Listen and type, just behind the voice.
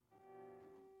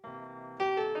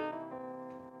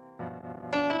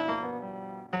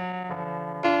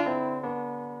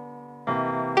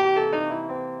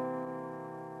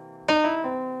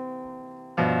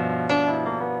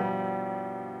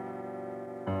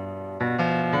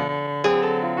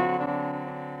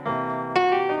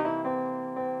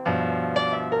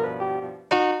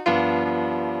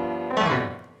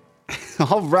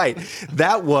All right.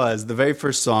 That was the very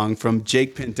first song from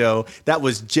Jake Pinto. That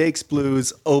was Jake's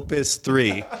Blues Opus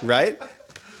 3, right?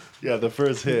 Yeah, the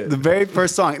first hit. The very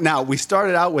first song. Now, we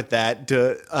started out with that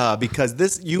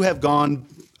because you have gone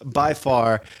by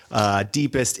far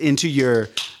deepest into your,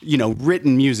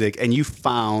 written music, and you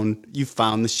found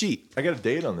the sheet. I got a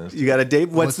date on this. You got a date?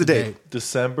 What's the date?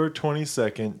 December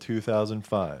 22nd,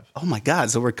 2005. Oh my God!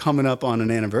 So we're coming up on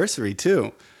an anniversary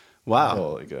too. Wow.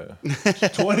 Oh, like a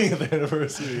 20th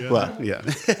anniversary. Yeah. Well, yeah.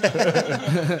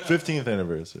 15th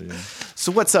anniversary. Yeah.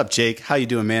 So what's up, Jake? How you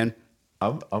doing, man?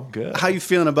 I'm good. How you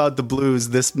feeling about the blues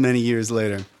this many years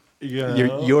later? Yeah,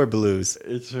 Your blues.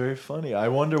 It's very funny. I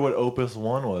wonder what Opus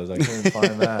 1 was. I couldn't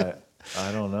find that.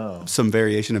 I don't know. Some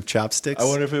variation of Chopsticks? I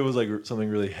wonder if it was like something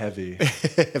really heavy.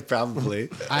 Probably.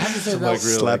 I have to say that like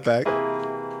really Slapback.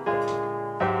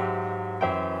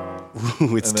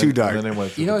 Ooh, it's too dark.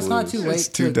 it's not too late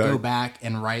too to dark. go back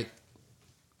and write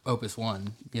Opus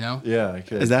 1, Yeah, I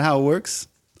could. Is that how it works?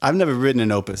 I've never written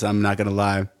an opus, I'm not going to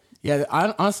lie. Yeah,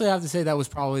 I honestly have to say that was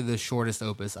probably the shortest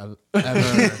opus I've ever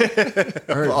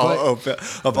heard.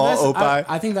 Of all opi?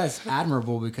 I think that's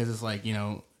admirable because it's like,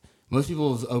 most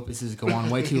people's opuses go on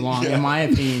way too long. In my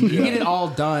opinion, you get it all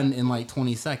done in like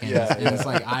 20 seconds. And it's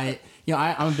like, I'm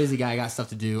a busy guy. I got stuff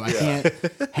to do. I can't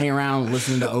hang around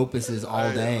listening to opuses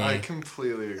all day. I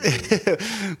completely agree.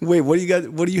 Wait, what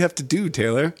do you have to do,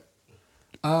 Taylor?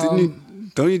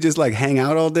 Don't you just like hang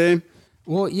out all day?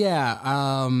 Well, yeah.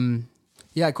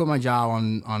 I quit my job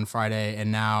on Friday,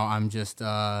 and now I'm just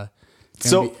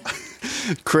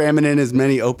cramming in as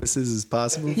many opuses as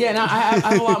possible. Yeah, now I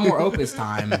have a lot more opus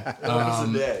time. Opus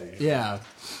a day. Yeah.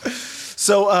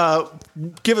 So,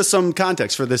 give us some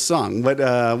context for this song.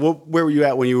 Where were you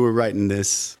at when you were writing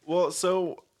this? Well,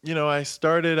 so, I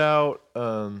started out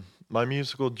my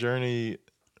musical journey.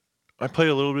 I played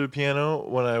a little bit of piano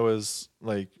when I was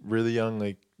like really young,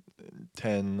 like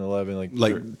 10,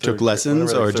 11, took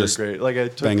lessons or third just grade. Like I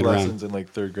took banging lessons around? in like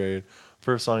third grade.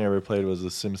 First song I ever played was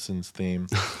the Simpsons theme.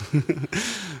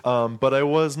 But I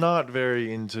was not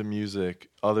very into music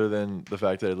other than the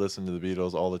fact that I listened to the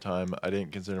Beatles all the time. I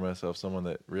didn't consider myself someone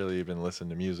that really even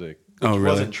listened to music. Which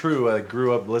wasn't true. I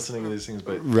grew up listening to these things,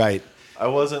 but right. I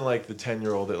wasn't like the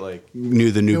 10-year-old that like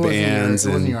knew the new bands.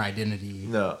 It wasn't your identity.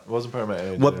 No, it wasn't part of my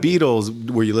identity. What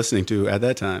Beatles were you listening to at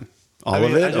that time? All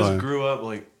of it? I just grew up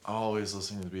like always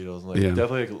listening to the Beatles. Like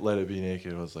definitely like Let It Be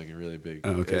Naked was like a really big. Oh,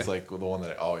 okay. It's like the one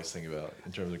that I always think about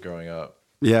in terms of growing up.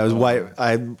 Yeah, it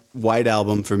was White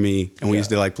Album for me, and we used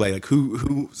to like play like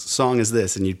who song is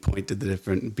this, and you'd point to the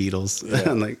different Beatles.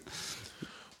 Yeah. And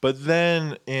But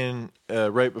then in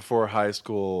right before high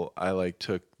school, I like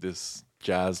took this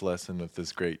jazz lesson with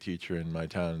this great teacher in my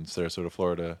town in Sarasota,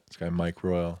 Florida. This guy Mike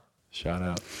Royal, shout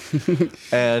out.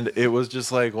 And it was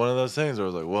just like one of those things where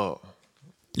I was like, whoa.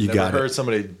 Never heard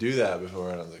somebody do that before,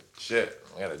 and I was like, shit,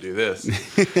 I gotta do this.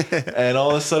 And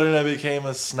all of a sudden I became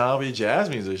a snobby jazz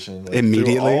musician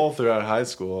immediately all throughout high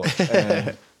school.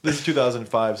 And this is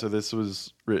 2005, so this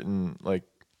was written like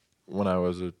when I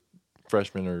was a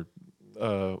freshman or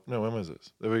no, when was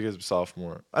this? The week as a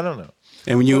sophomore. I don't know.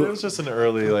 And but it was just an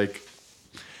early like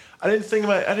I didn't think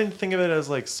of it as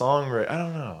like songwriting. I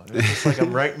don't know. It was just like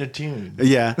I'm writing a tune.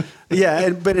 Yeah,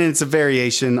 but it's a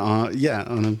variation on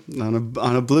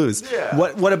a blues. Yeah.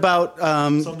 What about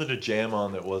something to jam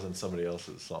on that wasn't somebody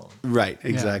else's song? Right,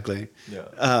 exactly.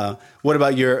 Yeah. What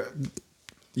about you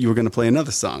were going to play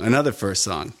another first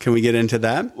song. Can we get into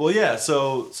that? Well, yeah.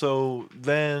 So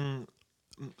then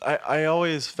I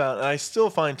always found, and I still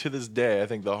find to this day, I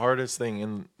think the hardest thing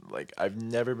in like I've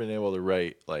never been able to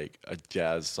write like a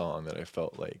jazz song that I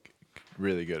felt like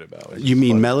really good about. You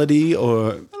mean melody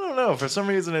or? I don't know. For some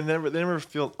reason, they never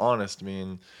feel honest to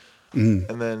me.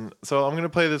 And then so I'm gonna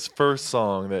play this first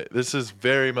song this is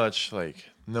very much like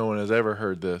no one has ever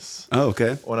heard this. Oh,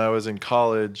 okay. When I was in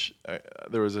college,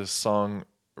 there was a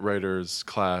songwriters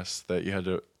class that you had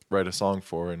to write a song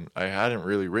for, and I hadn't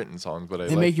really written songs, but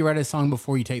They make you write a song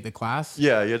before you take the class?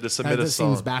 Yeah, you had to submit a song.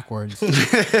 That seems backwards.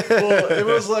 Well, it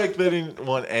was like they didn't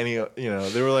want any,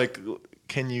 they were like,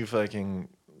 can you fucking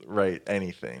write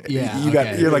anything?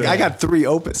 Yeah. You're like, I got 3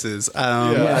 opuses.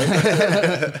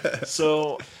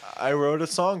 So I wrote a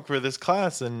song for this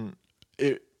class, and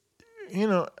it,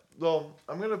 well,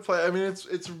 I'm going to play, I mean,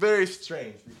 it's very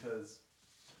strange because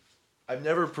I've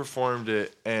never performed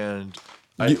it, and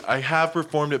I have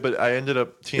performed it, but I ended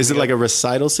up teaming Is it like a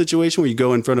recital situation where you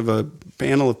go in front of a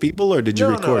panel of people, or did you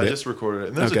record it? I just recorded it.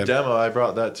 And there's a demo. I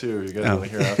brought that too. You guys want to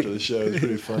hear after the show. It's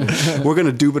pretty funny. We're going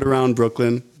to do it around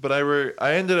Brooklyn. But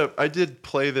I did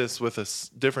play this with a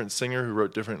different singer who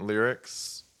wrote different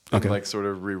lyrics. Okay. And like sort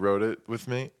of rewrote it with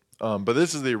me. But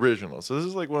this is the original. So this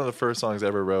is like one of the first songs I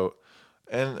ever wrote.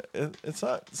 And it's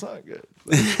not good.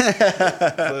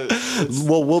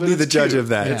 Well, we'll be the judge of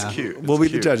that. It's cute. We'll be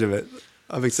the judge of it.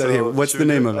 I'm excited to hear. What's the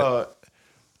name of it?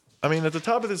 I mean, at the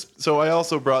top of this, so I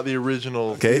also brought the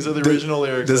original. Okay. These are the original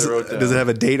lyrics I wrote down. Does it have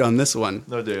a date on this one?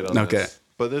 No date on this.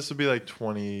 But this would be like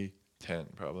 2010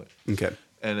 probably. Okay.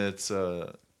 And it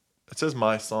says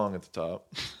my song at the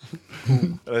top.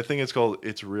 And I think it's called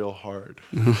It's Real Hard.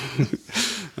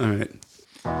 All right.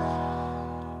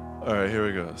 All right, here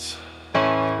it goes.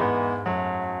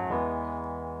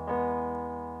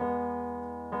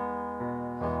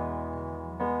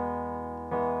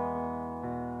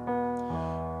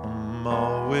 I'm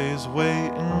always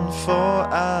waiting for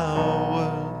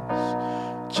hours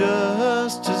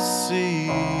just to see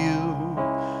you,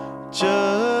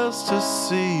 just to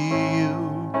see you.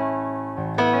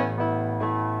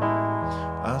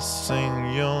 I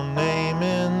sing your name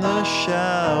in the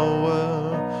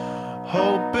shower,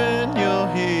 hoping you'll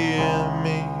hear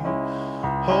me,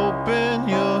 hoping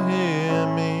you'll hear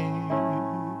me.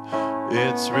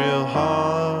 It's real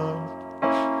hard,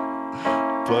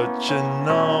 but you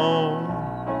know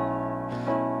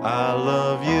I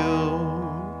love you.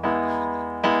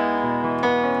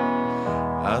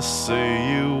 I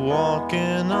see you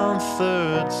walking on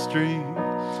 3rd Street.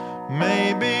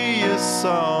 Maybe you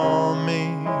saw me,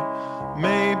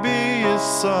 maybe you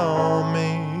saw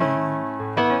me.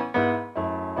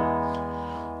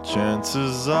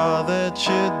 Chances are that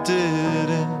you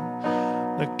didn't.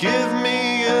 Now give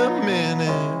me a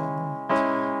minute,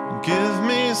 give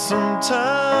me some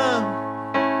time.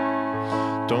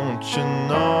 Don't you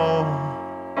know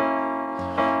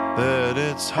that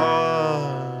it's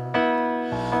hard?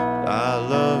 I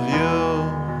love you.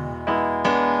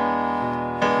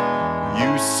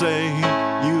 You say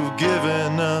you've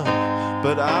given up,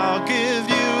 but I'll give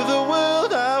you the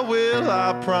world. I will,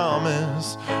 I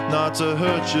promise not to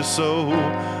hurt you so.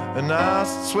 And I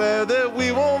swear that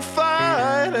we won't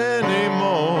fight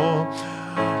anymore.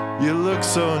 You look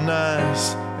so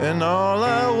nice, and all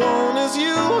I want is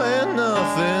you and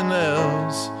nothing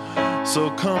else. So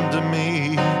come to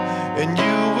me, and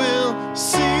you will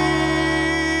see.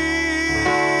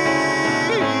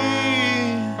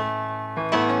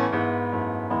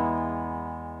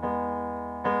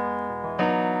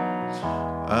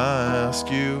 I ask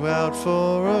you out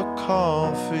for a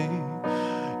coffee.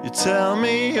 You tell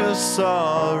me you're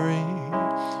sorry.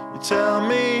 You tell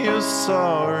me you're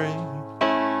sorry.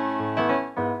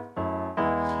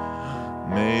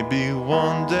 Maybe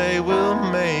one day we'll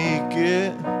make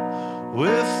it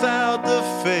without the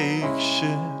fake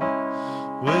shit.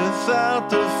 Without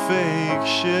the fake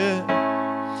shit.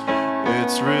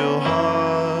 It's real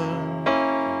hard,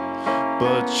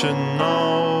 but you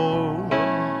know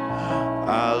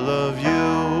I love you.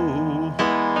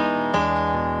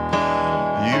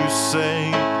 You say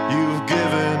you've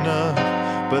given up,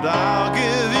 but I'll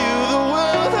give you the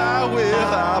world. I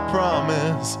will, I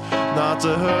promise not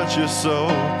to hurt you so,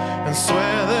 and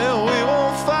swear that we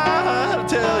won't fight. I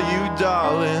tell you,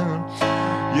 darling,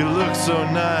 you look so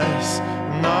nice,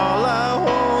 and all I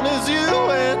want is you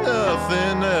and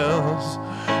nothing else.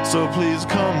 So please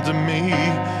come to me,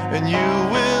 and you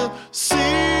will see.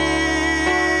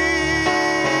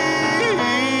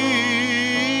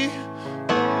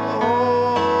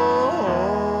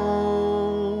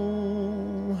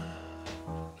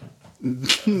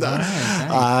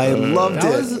 I loved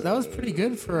it. That was pretty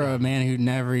good for a man who'd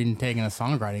never even taken a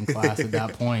songwriting class at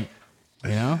that point. You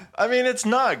know? I mean, it's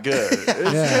not good. It's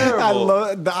terrible.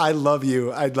 I love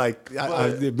you.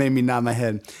 It made me nod my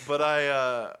head. But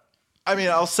I mean,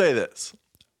 I'll say this.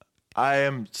 I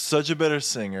am such a better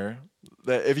singer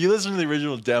that if you listen to the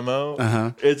original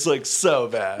demo, it's like so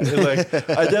bad. It's like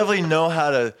I definitely know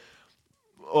how to.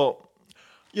 Well,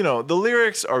 you know, the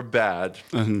lyrics are bad,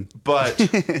 but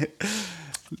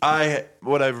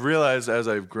what I've realized as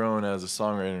I've grown as a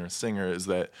songwriter and a singer is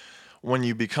that when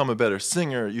you become a better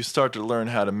singer, you start to learn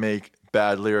how to make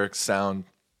bad lyrics sound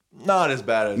not as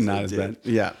bad as they did.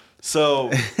 Yeah.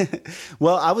 So,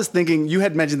 well, I was thinking you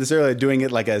had mentioned this earlier, doing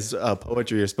it like as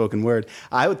poetry or spoken word.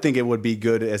 I would think it would be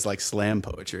good as like slam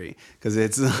poetry because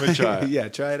it's. Let me try it. Yeah,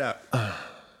 try it out.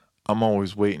 I'm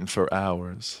always waiting for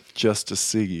hours just to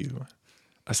see you.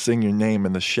 I sing your name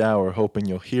in the shower, hoping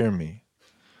you'll hear me.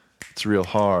 It's real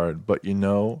hard, but you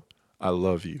know I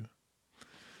love you.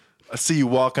 I see you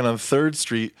walking on 3rd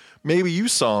Street. Maybe you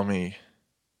saw me.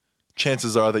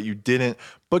 Chances are that you didn't,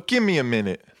 but give me a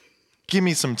minute. Give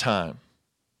me some time.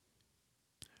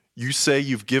 You say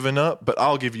you've given up, but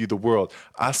I'll give you the world.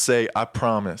 I say I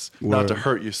promise not to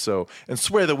hurt you so, and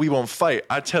swear that we won't fight.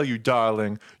 I tell you,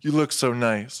 darling, you look so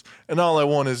nice, and all I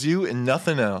want is you and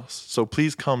nothing else. So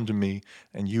please come to me,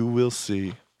 and you will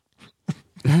see.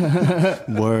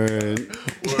 Word.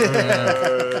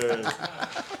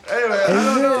 Anyway, I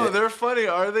don't know. They're funny.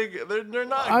 Are they? They're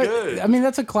not good. I mean,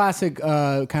 that's a classic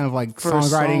kind of like For a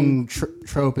songwriting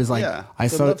trope. Is like Yeah, I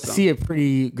it's a love song. see a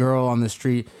pretty girl on the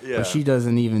street, Yeah. but she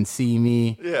doesn't even see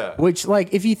me. Yeah. Which,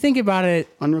 like, if you think about it,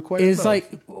 Unrequited is love.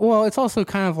 like, well, it's also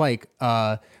kind of like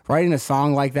writing a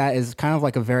song like that is kind of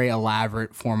like a very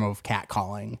elaborate form of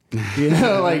catcalling. You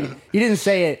know, like you didn't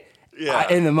say it. Yeah.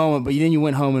 In the moment, but then you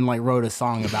went home and like wrote a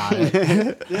song about it.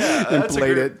 Yeah, And that's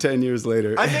played it 10 years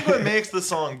later. I think what makes the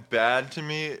song bad to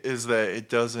me is that it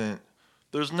doesn't.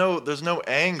 There's no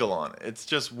angle on it. It's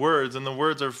just words, and the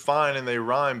words are fine and they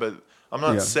rhyme, but I'm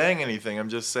not Yeah. saying anything. I'm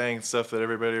just saying stuff that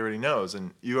everybody already knows,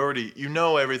 and you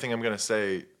know everything I'm gonna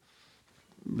say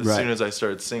as Right. soon as I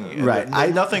start singing. And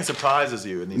Right. nothing surprises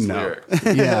you in these No. lyrics.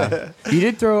 Yeah, you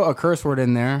did throw a curse word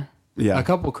in there. Yeah. a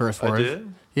couple curse I words.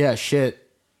 did? Yeah, shit.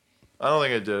 I don't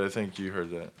think I did. I think you heard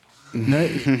that.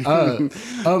 No,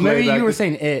 maybe Playback. you were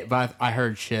saying it, but I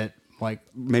heard shit. Like,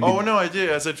 Maybe. Oh no, I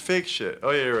did. I said fake shit.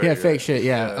 Oh yeah, you're right. yeah, you're fake right. shit.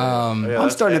 Yeah. I'm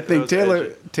that's- starting to that think was Taylor.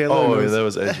 edgy. Taylor. Oh, knows- that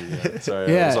was edgy. Yeah.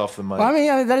 Sorry, Yeah, I was off the mic. Well, I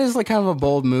mean, that is like kind of a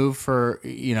bold move for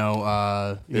you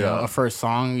know Yeah. a first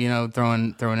song. You know,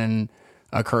 throwing in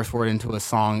a curse word into a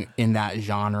song in that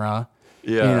genre.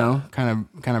 Yeah. You know, kind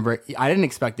of break. I didn't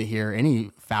expect to hear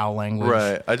any foul language.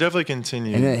 Right. I definitely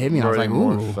continued. And then it hit me, and I was writing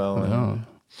like, more ooh, felon. oh.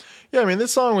 Yeah, I mean,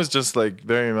 this song was just like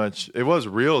very much. It was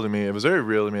real to me. It was very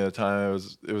real to me at the time.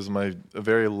 It was a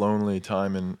very lonely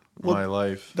time in my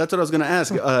life. That's what I was going to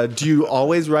ask. Do you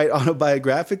always write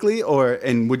autobiographically,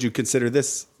 and would you consider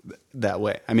this that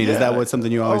way? I mean, is that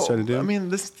something you always try to do? I mean,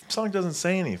 this song doesn't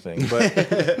say anything, but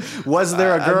was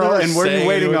there a girl, and were you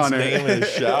waiting on her? Name in the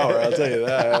shower. I'll tell you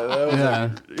that. That was Yeah.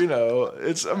 you know,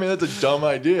 it's. I mean, that's a dumb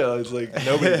idea. It's like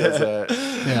nobody does that.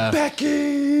 Yeah.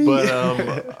 Becky.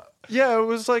 But yeah, it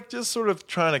was like just sort of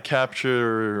trying to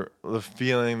capture the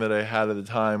feeling that I had at the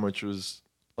time, which was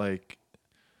like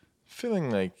feeling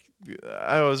like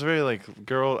I was very like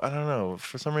girl. I don't know.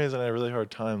 For some reason, I had a really hard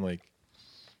time like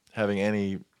having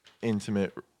any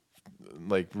intimate,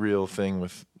 like real thing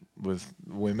with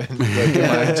women like in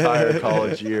my entire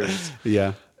college years.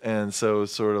 Yeah. And so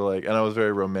sort of like, and I was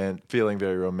feeling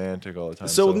very romantic all the time.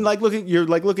 So you're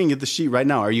looking at the sheet right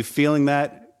now. Are you feeling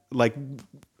that? Like,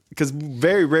 because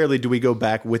very rarely do we go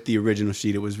back with the original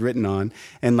sheet it was written on,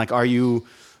 and like, are you?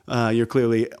 You're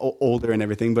clearly older and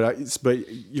everything, but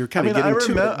you're kind of getting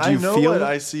to it. Do you know feel what it?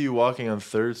 I See You Walking on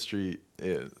 3rd Street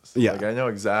is. Yeah. Like I know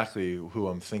exactly who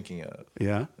I'm thinking of.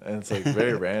 Yeah. And it's like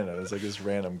very random. It's like this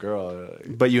random girl.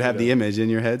 But you have the image in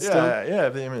your head still. Yeah, I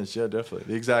have the image. Yeah, definitely.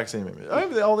 The exact same image. I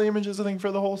have all the images, I think,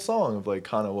 for the whole song of like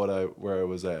kind of where I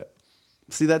was at.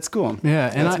 See, that's cool.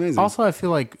 Yeah, and That's amazing. I feel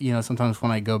like, you know, sometimes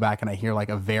when I go back and I hear like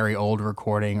a very old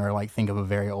recording or like think of a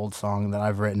very old song that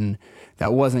I've written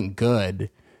that wasn't good,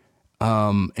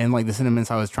 and like the sentiments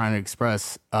I was trying to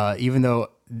express, even though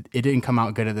it didn't come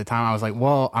out good at the time, I was like,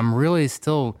 well,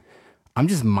 I'm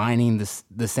just mining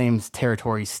the same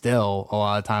territory still. A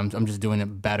lot of times I'm just doing it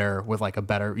better with like a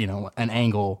better, you know, an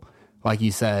angle, like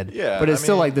you said. Yeah, but it's I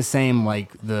still mean- like the same,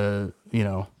 like the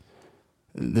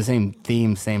same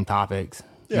themes, same topics.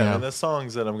 Yeah, you know? and the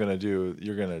songs that I'm gonna do,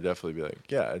 you're gonna definitely be like,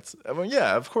 yeah,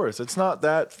 yeah, of course, it's not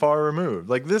that far removed.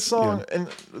 Like this song and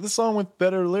this song with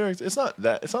better lyrics, it's not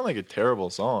like a terrible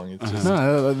song. It's just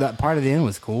No, that part of the end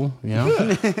was cool. You know,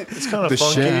 it's kind of The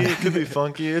funky. shit. It could be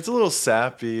funky. It's a little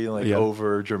sappy, like Yeah.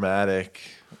 over dramatic.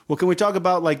 Well, can we talk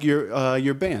about like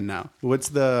your band now?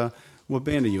 What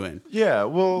band are you in? Yeah,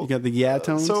 well, You got the Yeah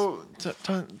Tones? So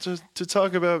to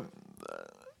talk about,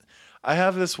 I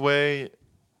have this way,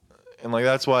 and like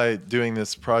that's why doing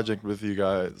this project with you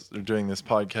guys or doing this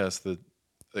podcast,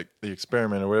 the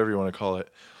experiment or whatever you want to call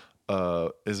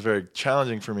it, is very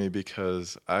challenging for me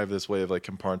because I have this way of like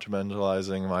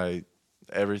compartmentalizing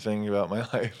everything about my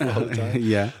life all the time.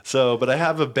 Yeah. So, but I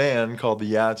have a band called the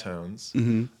Yeah Tones,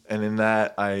 and in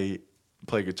that I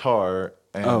play guitar,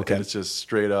 and okay. it's just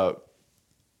straight up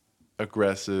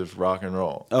aggressive rock and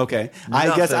roll. Okay. I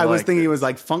guess Nothing I was like thinking it. it was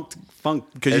like funk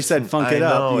because you said funk I it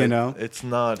up, you know. It's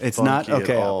not. It's funky not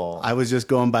okay. At all. I was just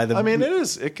going by the I mean, it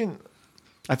is. It can.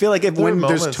 I feel like there are when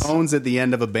there's moments- tones at the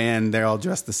end of a band, they're all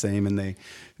dressed the same and they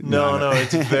No,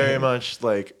 it's very much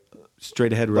like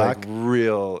straight ahead rock.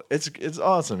 real. It's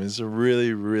awesome. It's a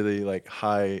really, really like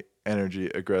high energy,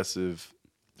 aggressive,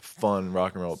 fun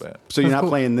rock and roll band. So you're That's not cool.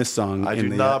 playing this song. I in do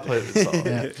the- not play this song.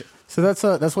 Yeah. So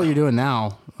that's what you're doing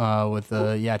now with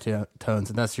the tones,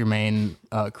 and that's your main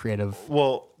creative.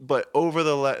 Well, but over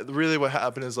really what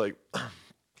happened is like,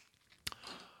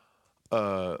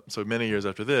 so many years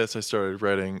after this, I started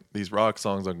writing these rock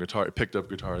songs on guitar. I picked up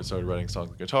guitar, I started writing songs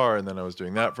on guitar, and then I was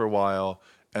doing that for a while,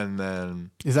 and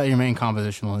then Is that your main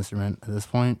compositional instrument at this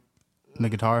point? The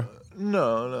guitar?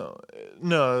 no.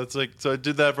 It's like, so I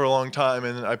did that for a long time,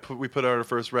 and we put out our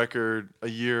first record a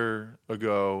year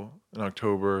ago in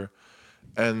October,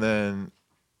 and then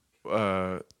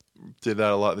did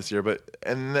that a lot this year. But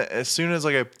as soon as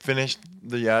like I finished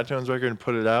the Yatones record and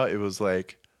put it out, it was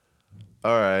like,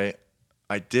 all right,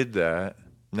 I did that.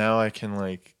 Now I can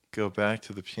like go back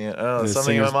to the piano. I don't know,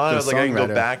 something in my mind. I was like, I can go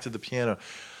back to the piano.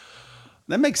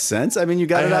 That makes sense. I mean, you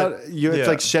got it out. It's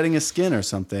like shedding a skin or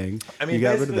something. I mean, you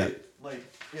got rid of that. Like,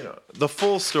 you know, the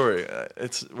full story.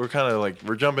 We're kind of like,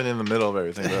 we're jumping in the middle of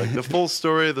everything. But like the full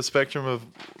story, the spectrum of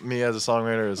me as a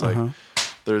songwriter is like,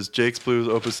 there's Jake's Blues,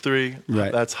 Opus 3.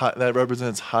 Right. That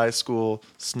represents high school,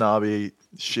 snobby,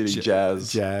 shitty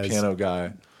jazz piano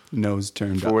guy. Nose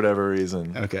turned for up. whatever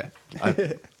reason. Okay.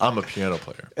 I'm a piano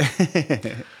player.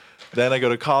 Then I go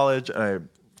to college and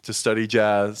to study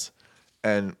jazz,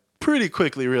 and pretty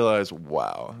quickly realized,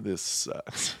 wow, this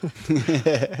sucks.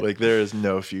 Like there is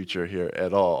no future here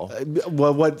at all.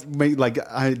 Well,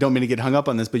 I don't mean to get hung up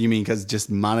on this, but you mean because just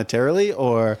monetarily,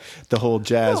 or the whole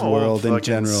jazz world in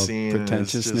general,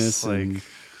 pretentiousness, like,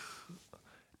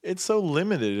 it's so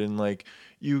limited, and like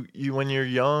you when you're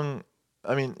young.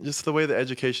 I mean, just the way the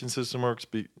education system works,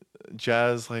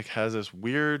 jazz like has this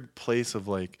weird place of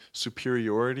like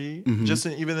superiority,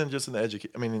 even in the education.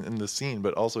 I mean, in the scene,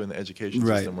 but also in the education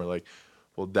system, where like,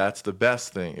 well, that's the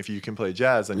best thing. If you can play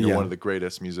jazz, then you're one of the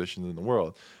greatest musicians in the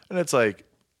world. And it's like,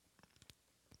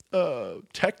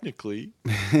 technically,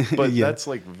 but that's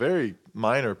like very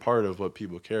minor part of what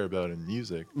people care about in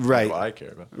music. Right. What I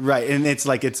care about. Right. And it's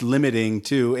like, it's limiting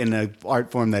too in an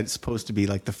art form that's supposed to be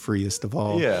like the freest of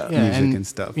all music and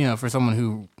stuff. You know, for someone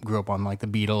who grew up on like the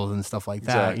Beatles and stuff like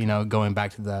that, you know, going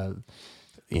back to the,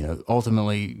 you know,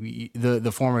 ultimately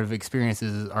the formative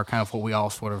experiences are kind of what we all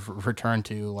sort of return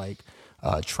to, like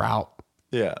trout.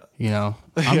 Yeah. You know?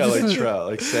 Like trout,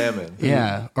 like salmon.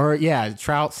 Yeah. Or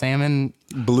trout, salmon.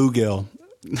 Bluegill.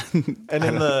 And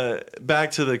in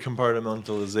back to the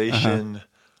compartmentalization,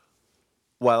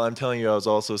 while I'm telling you I was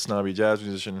also a snobby jazz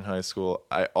musician in high school,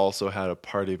 I also had a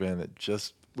party band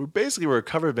that we were a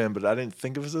cover band, but I didn't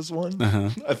think of it as one.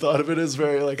 I thought of it as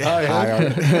very like high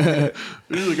art.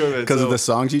 Because of the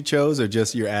songs you chose, or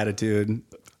just your attitude?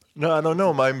 No, I don't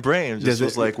know. My brain just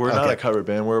was like, we're not a cover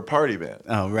band, we're a party band.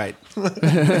 Oh, right.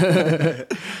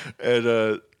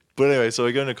 And but anyway, so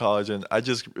I go into college, and I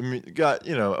just got,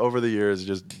 you know, over the years, it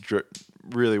just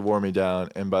really wore me down.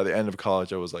 And by the end of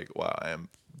college, I was like, wow, I am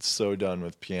so done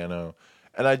with piano.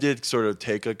 And I did sort of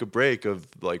take like a break of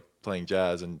like playing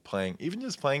jazz and even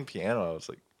just playing piano.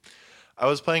 I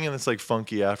was playing in this like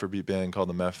funky Afrobeat band called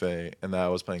the Mefe, and I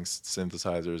was playing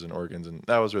synthesizers and organs, and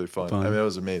that was really fun. I mean, it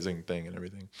was an amazing thing and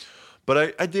everything.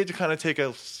 But I did kind of take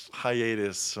a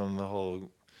hiatus from the whole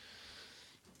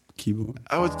keyboard.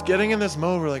 I was getting in this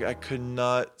mode where like I could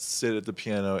not sit at the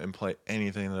piano and play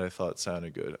anything that I thought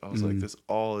sounded good. I was like, this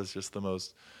all is just the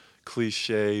most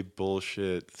cliche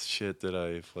bullshit shit that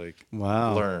I've like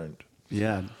learned.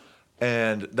 Yeah.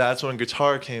 And that's when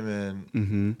guitar came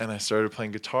in, and I started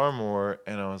playing guitar more,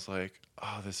 and I was like,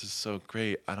 oh, this is so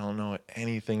great. I don't know what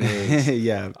anything is.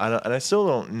 Yeah. I still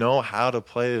don't know how to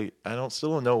play.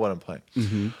 Still don't know what I'm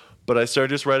playing. But I started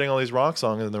just writing all these rock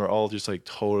songs, and they were all just like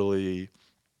totally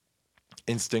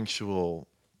instinctual.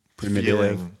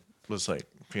 Primitive.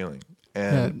 Feeling.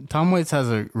 And Tom Waits has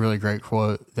a really great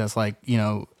quote that's like, you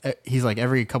know, he's like,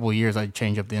 every couple of years I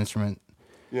change up the instrument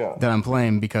that I'm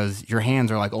playing, because your hands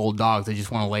are like old dogs. They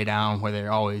just want to lay down where they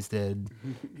always did,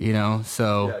 you know?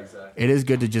 So it is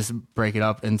good to just break it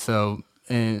up. And so,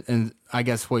 and I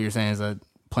guess what you're saying is that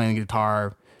playing the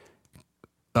guitar,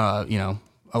 you know,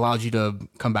 allows you to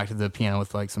come back to the piano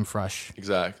with like some fresh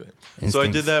instincts. So I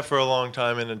did that for a long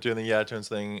time, and doing the Yatones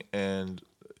thing, and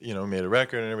you know, made a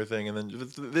record and everything. And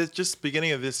then just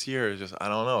beginning of this year is just, I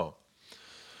don't know.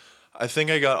 I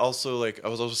think I was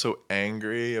also so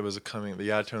angry. The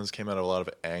Yatones came out of a lot of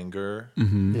anger.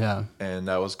 Yeah. And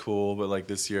that was cool. But like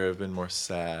this year I've been more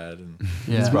sad, and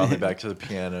it's brought me back to the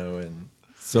piano. And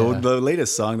so the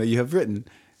latest song that you have written.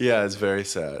 Yeah, it's very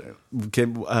sad.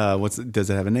 Does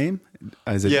it have a name?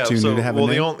 Is it too new to have a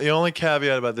name? The only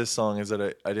caveat about this song is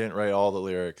that I didn't write all the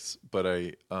lyrics, but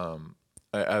I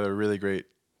have a really great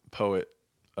poet,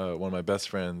 one of my best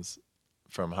friends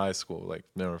from high school, like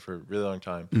known her for a really long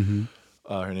time.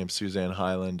 Her name's Suzanne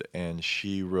Hyland, and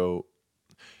she wrote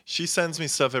She sends me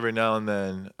stuff every now and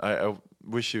then. I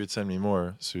wish she would send me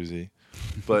more, Susie.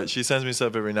 But she sends me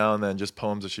stuff every now and then, just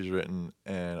poems that she's written,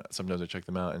 and sometimes I check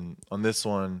them out. And on this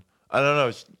one, I don't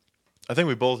know. I think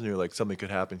we both knew like something could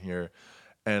happen here,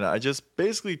 and I just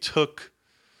basically took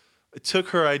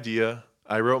her idea.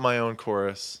 I wrote my own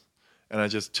chorus, and I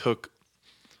just took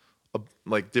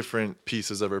like different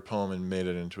pieces of her poem and made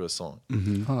it into a song.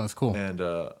 Oh, that's cool. And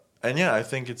yeah, I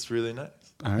think it's really nice.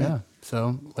 All right. Yeah.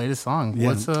 So latest song. Yeah.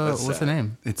 What's the sad.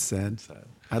 name? It's sad. Sad.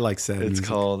 I like sad It's music.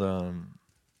 called.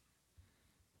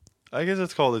 I guess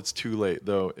it's called "It's Too Late."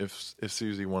 Though, if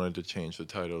Susie wanted to change the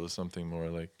title to something more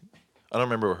like, I don't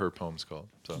remember what her poem's called.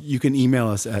 So, You can email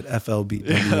us at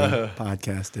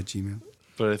flbwpodcast@gmail.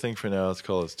 but I think for now it's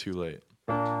called "It's Too Late."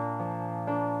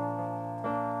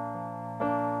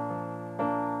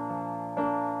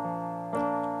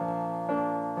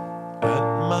 At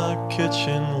my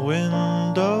kitchen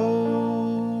window,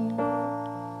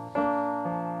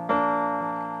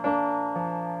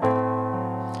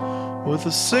 with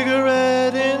a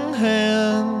cigarette in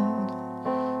hand,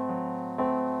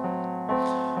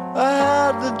 I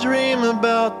had the dream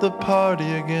about the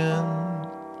party again.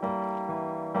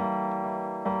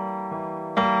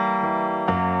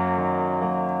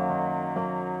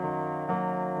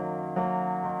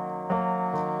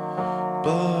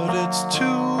 But it's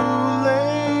too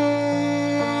late.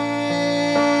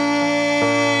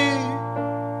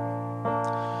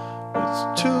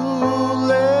 It's too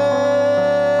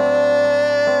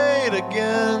late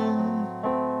again.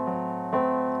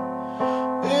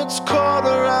 It's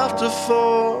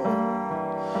 4:15.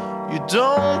 You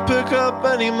don't pick up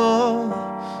anymore,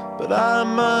 but I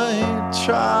might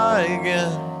try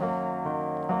again.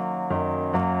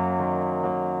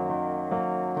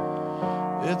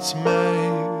 It's May,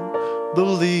 the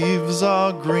leaves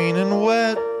are green and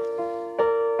wet.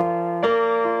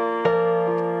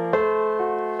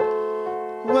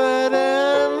 Wet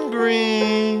and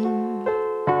green.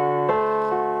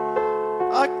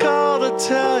 I called to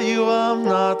tell you I'm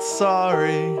not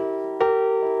sorry.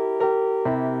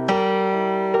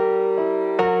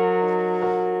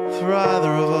 For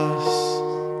either of us.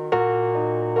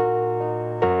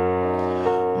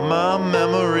 My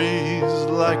memory's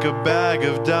like a bag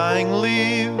of dying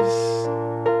leaves.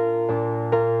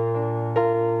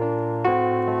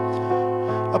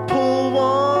 I pull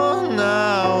one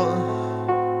out.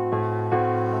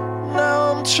 Now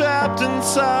I'm trapped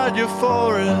inside your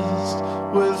forest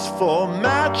with 4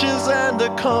 matches and a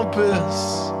compass.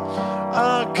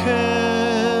 I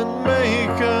can't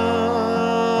make up,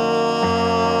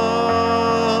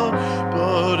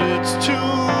 but it's too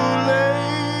late.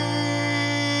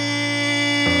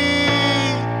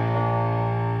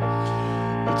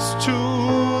 It's too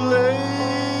late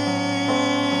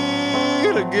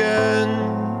again.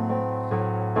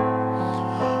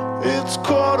 It's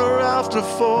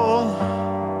 4:15.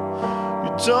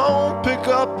 You don't pick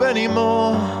up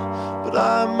anymore, but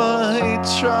I might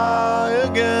try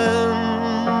again.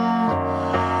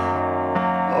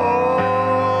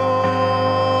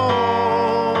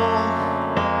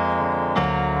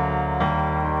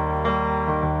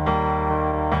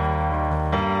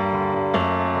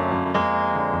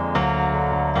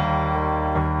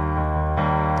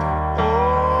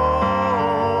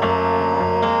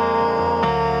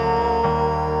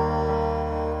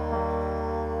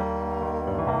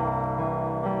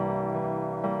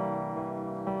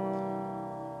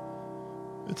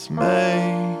 It's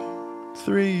May,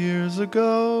 3 years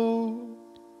ago,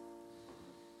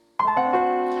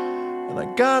 and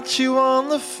I got you on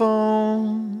the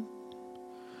phone,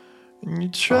 and you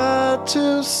tried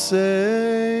to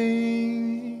say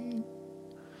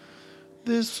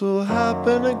this will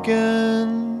happen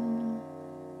again.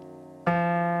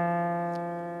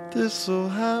 This will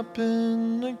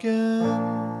happen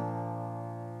again.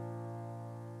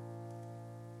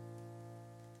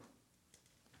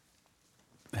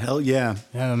 Hell yeah.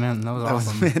 Yeah, man, that was That was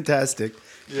awesome. fantastic.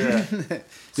 Yeah. You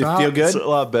So feel It's good? a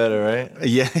lot better, right?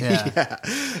 Yeah. Yeah.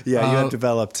 Yeah. You have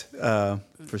developed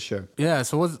for sure. Yeah.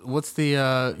 So what's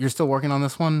the? You're still working on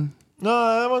this one?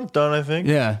 No, that one's done, I think.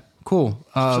 Yeah. Cool.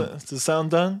 Does the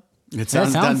sound done? It Yeah,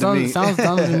 sounds done to me. Sounds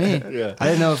done to me. Yeah. I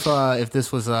didn't know if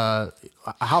this was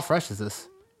how fresh is this?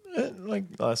 Like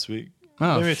last week.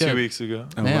 Oh, Maybe shit. 2 weeks ago.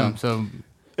 Damn. So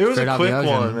It was straight a out the quick oven.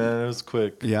 one, man. It was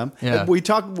quick. Yeah. Yeah. We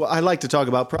talk. I like to talk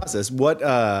about process. What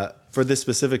for this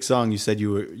specific song? You said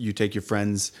you take your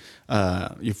friends'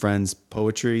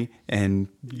 poetry and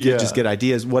Yeah. just get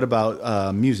ideas. What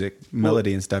about music,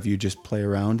 melody, and stuff? You just play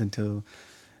around until.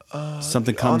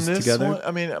 Something On comes this together? one,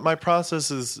 I mean, my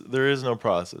process is there is no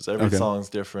process. Every Okay. song's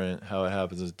different. How it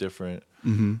happens is different.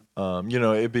 You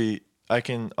know,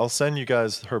 I'll send you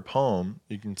guys her poem.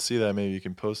 You can see that. Maybe you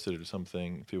can post it or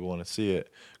something if people want to see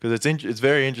it, because it's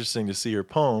very interesting to see her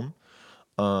poem.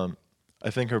 I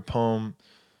think her poem.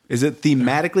 Is it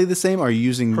thematically the same? Are you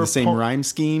using Her the same po- rhyme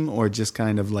scheme or just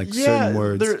kind of like certain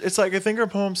words? It's like I think her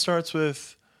poem starts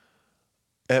with,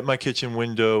 "At my kitchen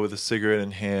window with a cigarette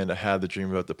in hand, I had the dream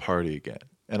about the party again."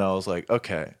 And I was like,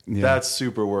 okay, that's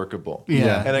super workable.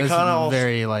 Yeah, And it it's kind of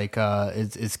very like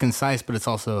it's concise, but it's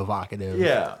also evocative.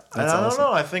 yeah. And I don't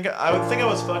know. I think I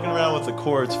was fucking around with the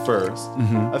chords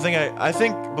 1st. I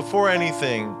think before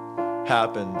anything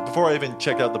happened, before I even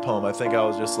checked out the poem, I think I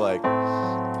was just like,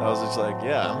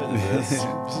 yeah, I'm into this.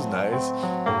 This is nice.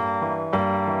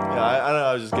 Yeah, I don't know.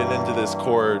 I was just getting into this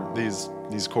chord, these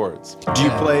chords. Do you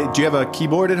have a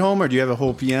keyboard at home, or do you have a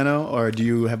whole piano, or do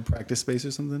you have practice space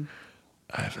or something?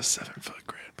 I have a 7-foot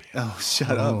grand piano. Oh,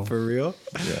 shut up. For real?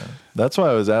 Yeah. That's why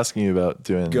I was asking you about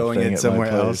doing Going the thing in at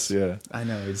somewhere my place. else? Yeah. I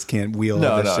know. You just can't wheel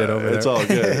No, all this shit over there. it's all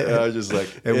good. I was just like,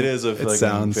 it is a fucking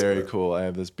sounds very cool. I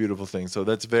have this beautiful thing. So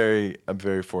I'm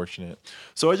very fortunate.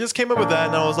 So I just came up with that,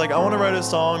 and I was like, I want to write a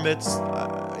song that's,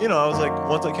 I was like,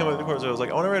 once I came up with the chords, I was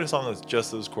like, I want to write a song that's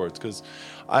just those chords, because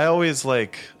I always I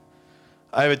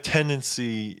have a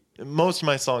tendency, most of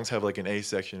my songs have like an A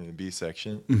section and a B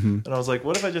section. And I was like,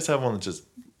 what if I just have one that's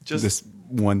just this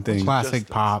one thing. Classic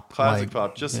pop,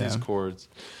 these chords.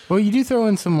 Well, you do throw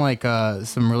in some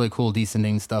some really cool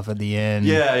descending stuff at the end.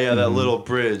 Yeah, that little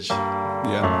bridge.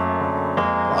 Yeah.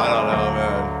 I don't know,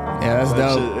 man. Yeah, that's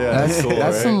dope. Shit, yeah,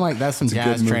 that's cool, right? That's some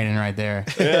jazz training right there.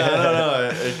 Yeah, I don't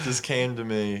know. It just came to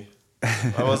me.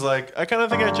 I was like, I kind of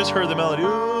think I just heard the melody,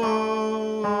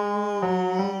 ooh,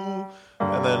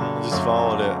 and then just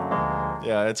followed it.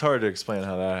 Yeah, it's hard to explain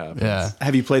how that happens. Yeah.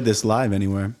 Have you played this live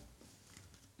anywhere?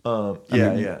 I've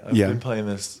been playing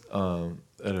this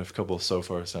at a couple of So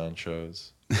Far Sound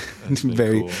shows. That's been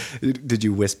Very. cool. Did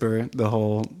you whisper the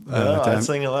whole I time?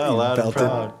 sing it loud and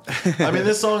proud. I mean,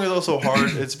 this song is also hard.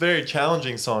 It's a very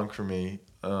challenging song for me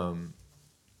to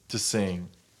sing.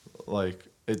 Like,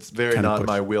 it's very Kinda not push.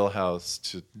 my wheelhouse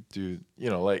to do.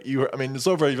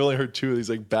 So far you've only heard 2 of these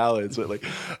like ballads, but like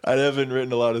I haven't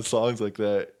written a lot of songs like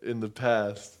that in the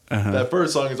past. That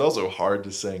first song is also hard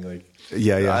to sing. Like,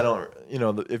 Yeah. I don't.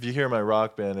 If you hear my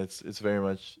rock band, it's very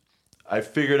much. I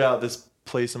figured out this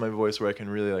place in my voice where I can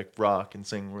really like rock and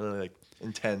sing really like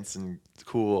intense and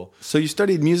cool. So you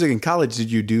studied music in college.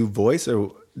 Did you do voice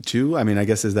or too? I mean, I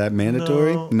guess is that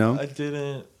mandatory? No. I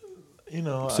didn't.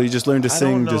 So you just learned to I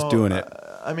sing don't just know. doing it.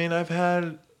 I mean, I've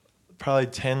had probably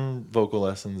 10 vocal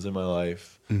lessons in my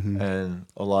life, and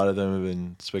a lot of them have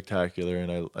been spectacular,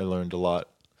 and I learned a lot.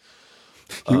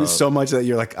 So much that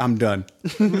you're like, I'm done.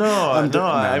 No, I'm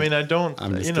done. I mean, I don't.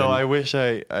 I'm just I wish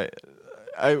it's.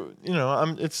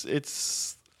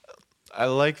 I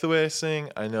like the way I sing.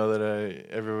 I know that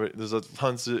there's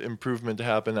tons of improvement to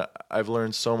happen. I've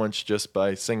learned so much just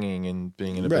by singing and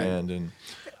being in a Right. band, and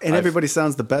everybody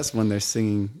sounds the best when they're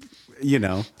singing.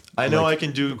 I know I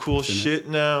can do cool shit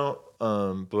now,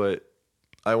 but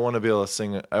I want to be able to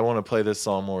sing. I want to play this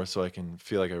song more so I can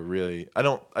feel like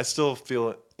I still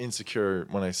feel insecure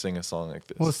when I sing a song like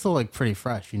this. Well, it's still like pretty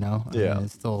fresh, I mean,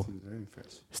 it's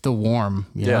still warm.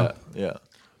 You know? Yeah.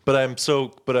 But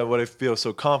what I feel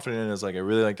so confident in is like I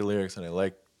really like the lyrics and I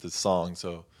like the song.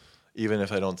 So even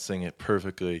if I don't sing it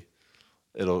perfectly,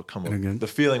 it'll come. The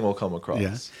feeling will come across.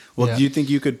 Yeah. Well, do you think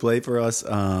you could play for us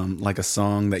like a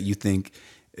song that you think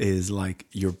is like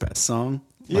your best song?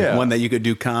 Like one that you could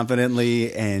do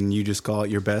confidently and you just call it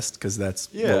your best because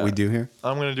that's what we do here?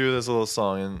 I'm going to do this little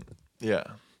song. And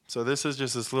so this is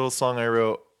just this little song I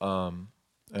wrote. And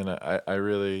I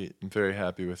really am very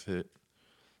happy with it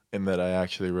in that I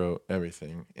actually wrote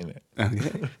everything in it.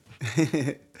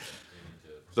 Okay.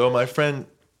 So my friend...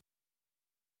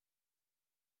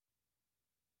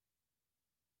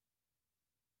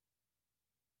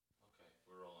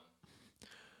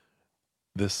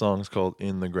 This song's called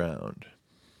In the Ground.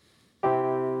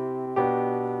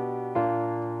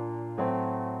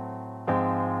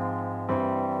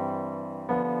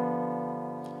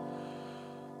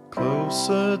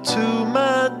 Closer to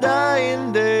my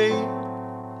dying day,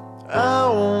 I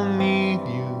won't need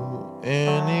you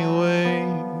anyway,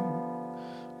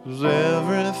 'cause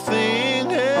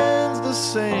everything ends the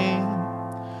same.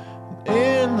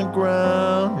 In the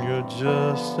ground, you're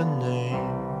just a name.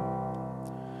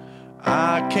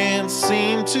 I can't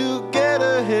seem to get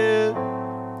ahead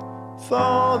with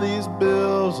all these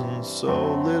bills and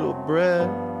so little bread.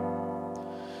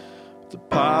 The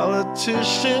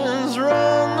politicians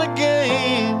run the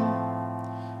game.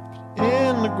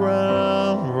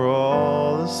 ground, we're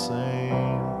all the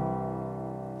same.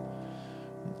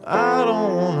 I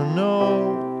don't want to know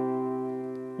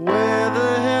where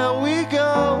the hell we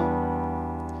go.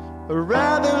 I'd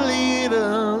rather lead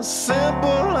a simple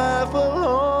life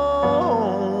alone.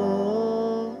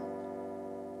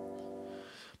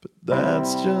 But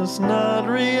that's just not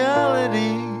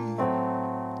reality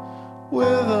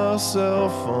with our cell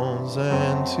phones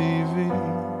and TV.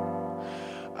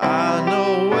 I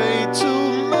know way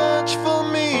too much for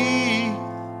me.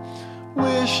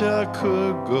 Wish I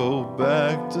could go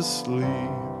back to sleep.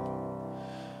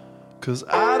 'Cause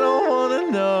I don't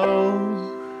wanna know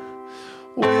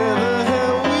where the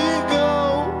hell we go.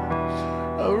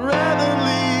 I'd rather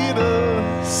lead a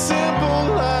simple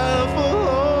life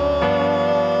alone.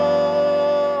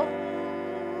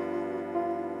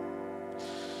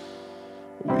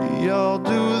 We all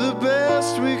do the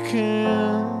best we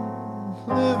can,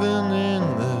 living in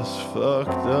this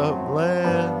fucked up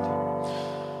land.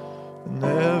 And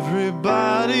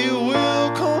everybody will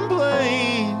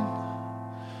complain,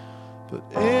 but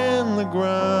in the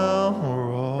ground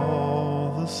we're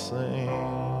all the same.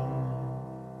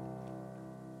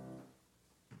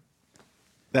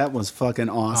 That was fucking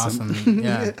awesome.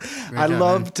 Yeah. I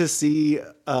love to see.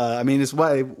 I mean, it's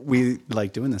why we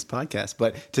like doing this podcast.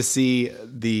 But to see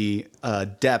the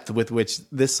depth with which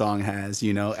this song has,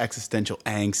 you know, existential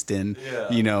angst and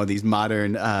you know these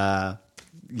modern,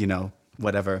 you know,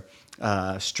 whatever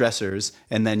stressors,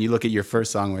 and then you look at your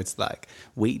first song where it's like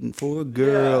waiting for a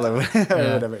girl or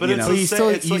whatever. But you it's, know?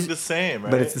 it's like the same, right?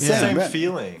 But it's the same, right.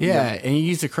 feeling. Yeah, and you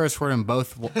used a curse word in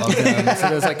both of them, so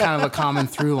there's like kind of a common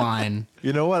through line.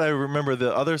 You know what? I remember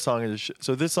the other song is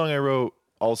so this song I wrote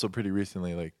also pretty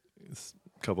recently, like a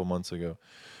couple months ago.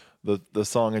 The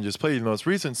song I just played, the most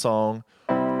recent song,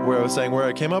 where I was saying where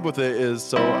I came up with it is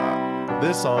so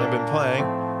this song I've been playing.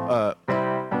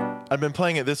 I've been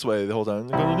playing it this way the whole time.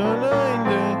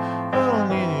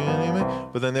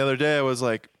 But then the other day I was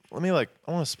like, I want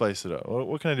to spice it up.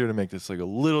 What can I do to make this like a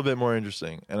little bit more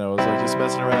interesting? And I was like just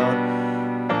messing around.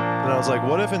 And I was like,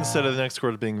 what if instead of the next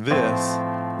chord being this,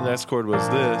 the next chord was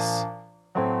this?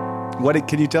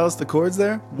 Can you tell us the chords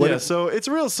there? So it's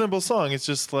a real simple song. It's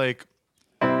just like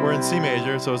we're in C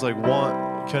major, so it's like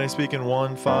 1. Can I speak in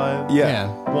 1, 5? Yeah.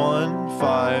 1,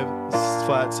 5,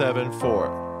 flat 7,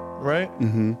 4. Right?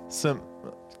 Mm-hmm.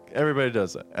 Everybody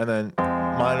does that. And then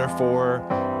minor 4,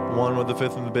 1 with the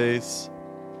 5th in the bass,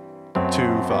 2,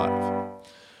 5.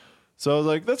 So I was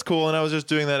like, that's cool. And I was just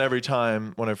doing that every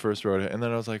time when I first wrote it. And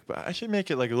then I was like, but I should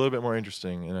make it like a little bit more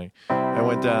interesting. And I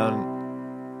went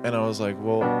down and I was like,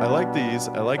 well, I like these,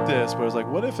 I like this, but I was like,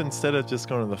 what if instead of just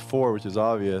going to the 4, which is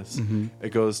obvious, it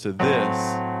goes to this,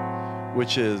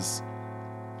 which is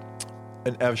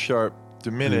an F sharp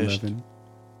diminished. 11.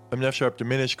 An F sharp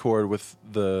diminished chord with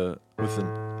an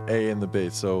A in the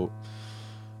bass. So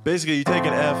basically, you take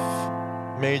an F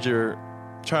major,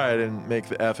 try it, and make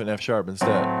the F an F sharp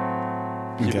instead.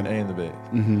 Keep an A in the bass.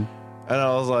 Mm-hmm. And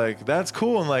I was like, that's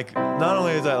cool. And like, not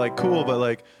only is that like cool, but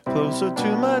like closer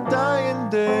to my dying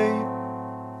day.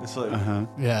 It's like,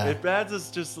 it adds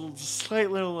this just a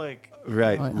slight little like.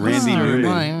 Right, Like, Randy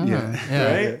Newman.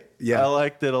 Right? Yeah. I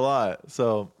liked it a lot.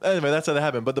 So anyway, that's how that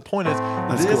happened. But the point is,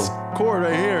 this chord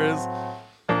right here is,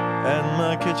 and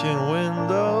my kitchen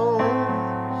window,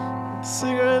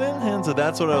 cigarette in hand. So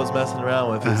that's what I was messing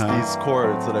around with, is these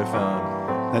chords that I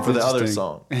found for the other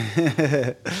song.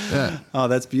 Oh,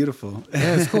 that's beautiful.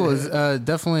 Yeah, it's cool. It's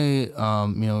definitely, you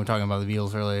know, we were talking about the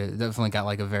Beatles earlier. It definitely got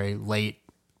like a very late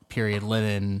period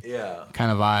Lennon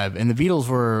kind of vibe. And the Beatles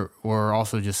were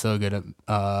also just so good at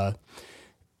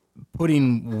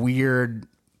putting weird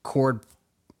chord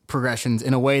progressions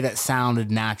in a way that sounded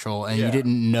natural, and you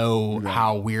didn't know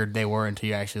how weird they were until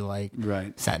you actually like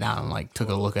sat down and like took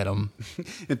a look at them.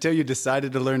 Until you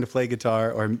decided to learn to play guitar,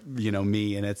 or you know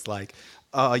me, and it's like,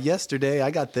 yesterday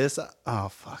I got this. Oh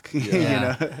fuck. You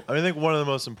know? I think one of the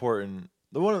most important,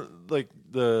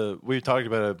 we talked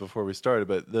about it before we started,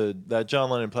 but that John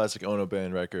Lennon Plastic Ono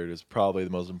Band record is probably the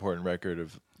most important record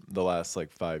of the last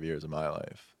like 5 years of my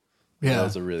life. Yeah, that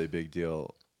was a really big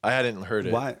deal. I hadn't heard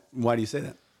it. Why do you say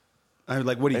that? I mean,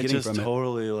 like, what are you getting from it?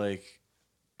 Totally like,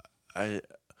 I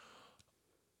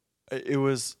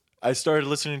started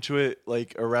listening to it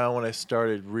like around when I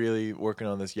started really working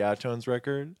on this Yatones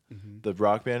record, the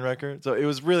Rock Band record. So it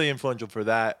was really influential for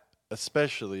that,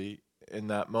 especially in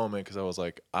that moment, because I was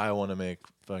like, I want to make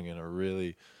fucking a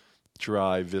really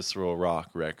dry, visceral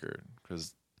rock record,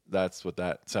 because that's what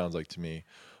that sounds like to me.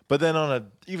 But then on a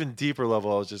even deeper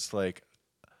level, I was just like,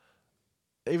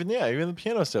 even the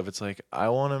piano stuff, it's like, I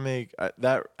want to make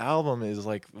that album is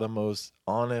like the most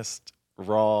honest,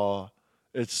 raw,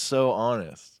 It's so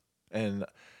honest. And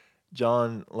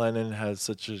John Lennon has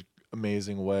such an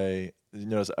amazing way. You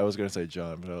notice I was going to say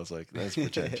John, but I was like, that's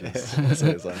pretentious. I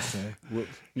say his last name.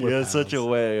 He has such a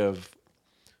way of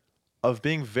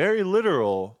being very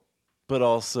literal, but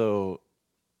also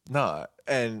not.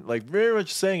 And like very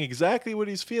much saying exactly what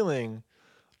he's feeling,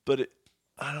 but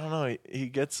I don't know. He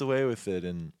gets away with it.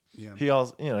 And he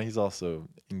also, he's also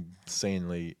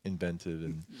insanely inventive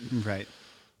and right.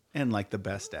 And like the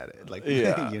best at it. Like,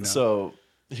 So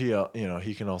he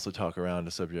can also talk around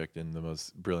a subject in the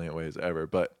most brilliant ways ever.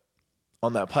 But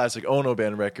on that Plastic Ono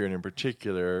Band record in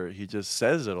particular, he just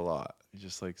says it a lot. He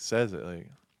just like says it like,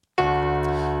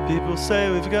 people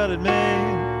say we've got it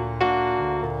made.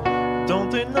 Don't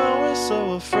they know we're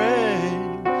so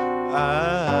afraid?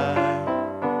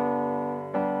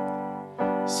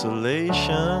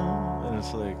 Isolation. And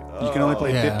it's like, you can only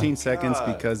play 15 seconds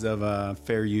because of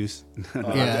fair use.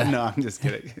 No, I'm just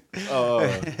kidding.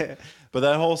 But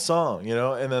that whole song,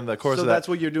 and then the chorus. So of that, that's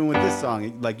what you're doing with this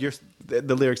song. Like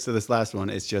the lyrics to this last one.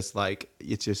 It's just like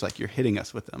you're hitting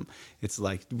us with them. It's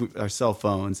like our cell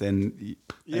phones, and I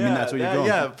mean that's what you're going.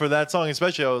 Yeah, for that song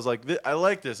especially, I was like, I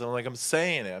like this. I'm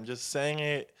saying it. I'm just saying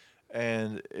it,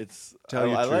 and it's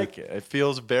I like it. It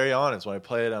feels very honest when I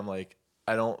play it. I'm like,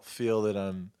 I don't feel that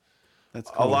I'm. That's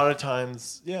cool. A lot of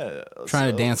times, trying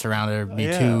to dance around it or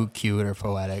be too cute or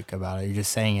poetic about it. You're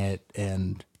just saying it,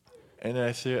 and I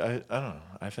don't know.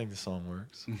 I think the song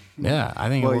works. Yeah, I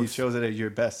think. Well, you chose it at your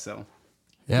best, so.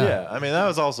 Yeah. I mean, that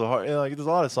was also hard. Like, there's a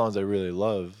lot of songs I really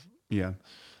love. Yeah.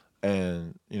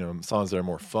 And songs that are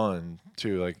more fun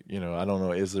too. Like, I don't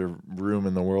know. Is there room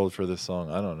in the world for this song?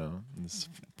 I don't know. It's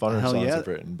funner songs I've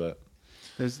written, but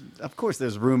of course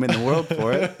there's room in the world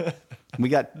for it. We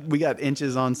got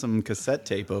inches on some cassette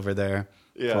tape over there.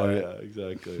 Yeah,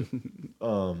 exactly.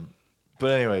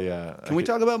 But anyway, Can we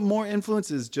talk about more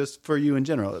influences just for you in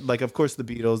general? Like, of course, the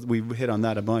Beatles. We hit on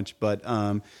that a bunch. But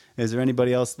is there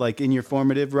anybody else, like, in your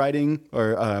formative writing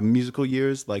or musical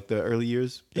years, like the early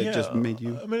years, that just made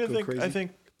you go crazy? I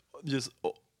think just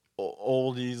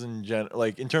oldies in general.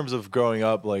 Like, in terms of growing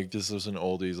up, like, just listen to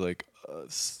oldies, like,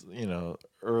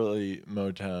 early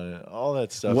Motown and all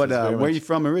that stuff. Where are you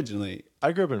from originally?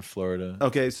 I grew up in Florida.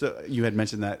 Okay, so you had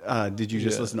mentioned that. Did you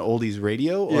just listen to oldies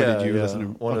radio, or did you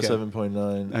listen to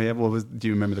 107.9? Oh yeah. Do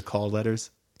you remember the call letters?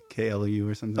 KLU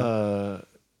or something?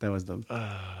 That was the.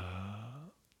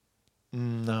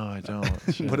 No, I don't.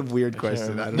 What a weird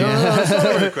question. No, it's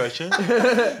not a weird question.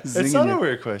 It's not a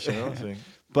weird question. I don't think.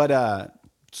 But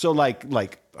so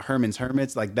like Herman's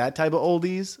Hermits, like that type of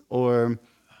oldies, or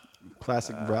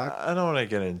classic rock? I don't want to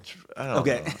get in. I don't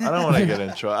want to get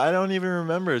in trouble. I don't even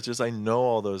remember. It's just I know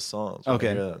all those songs.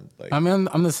 Okay. I mean,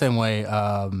 I'm the same way.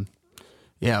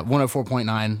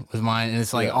 104.9 was mine, and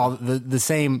it's like all the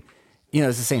same.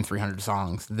 It's the same 300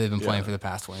 songs that they've been playing for the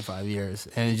past 25 years,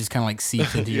 and it just kind of like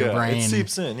seeps into your brain. It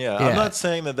seeps in. Yeah, I'm not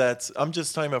saying that's. I'm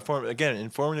just talking about in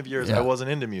formative years. I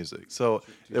wasn't into music, so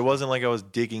it wasn't like I was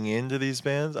digging into these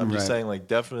bands. I'm just saying, like,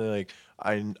 definitely, like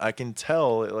I can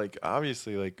tell, like,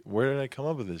 obviously, like, where did I come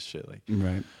up with this shit? Like,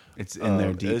 right, it's in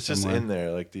there deep. It's just somewhere. in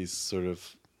there, like these sort of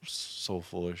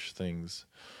soulfulish things.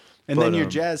 And then your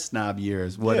jazz snob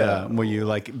years. What were you,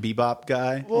 like, bebop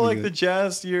guy? Well, like the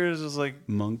jazz years was like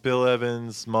Monk, Bill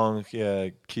Evans, Monk,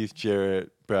 Keith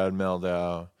Jarrett, Brad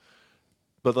Mehldau.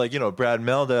 But like, Brad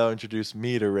Mehldau introduced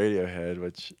me to Radiohead,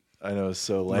 which I know is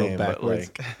so lame, but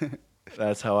like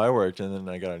that's how I worked. And then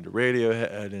I got into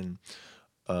Radiohead, and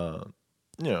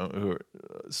who are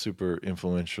super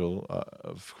influential,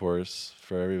 of course,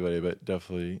 for everybody, but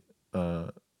definitely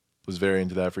was very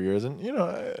into that for years. And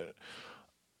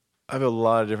I have a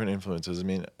lot of different influences. I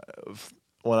mean,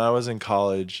 when I was in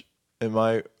college, in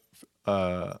my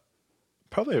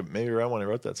probably maybe around when I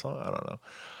wrote that song, I don't know.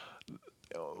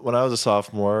 When I was a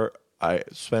sophomore, I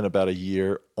spent about a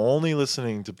year only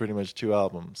listening to pretty much 2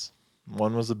 albums.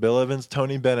 One was the Bill Evans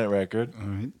Tony Bennett record,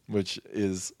 which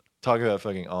is talking about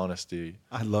fucking honesty.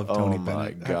 I love Tony Bennett. Oh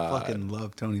my God. I fucking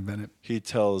love Tony Bennett. He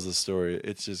tells the story.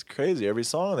 It's just crazy. Every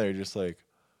song there, just like,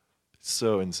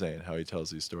 so insane how he tells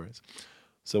these stories.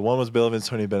 So one was Bill Evans,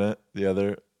 Tony Bennett. The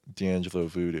other, D'Angelo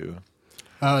Voodoo.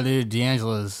 Oh, dude,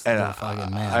 D'Angelo's the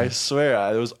fucking man. I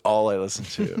swear, it was all I listened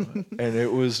to. And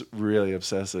it was really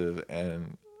obsessive.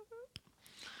 And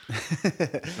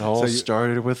it all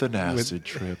started with an acid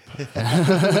trip.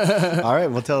 All right,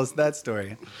 well, tell us that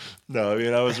story. No, I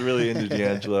mean, I was really into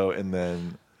D'Angelo, and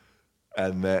then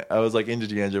I was like into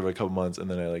D'Angelo for a couple months, and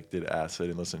then I like did acid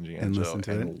and listened to D'Angelo.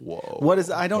 Whoa! What is?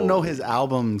 I don't know his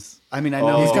albums. I mean, I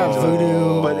know he's got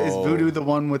Voodoo, but is Voodoo the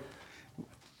one with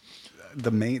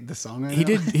the song? Right he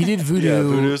did Voodoo. Yeah,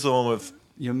 Voodoo's the one with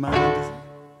your mind.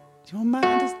 Do you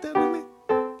mind just telling me?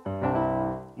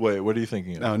 Wait, what are you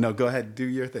thinking of? Oh, no, go ahead. Do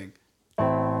your thing.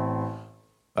 How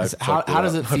does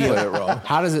it feel? I played it wrong.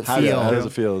 How does it feel? How does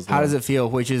it feel? How does it feel?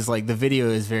 Which is like the video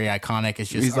is very iconic. It's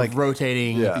just He's like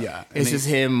rotating. Yeah. It's just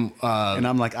him. And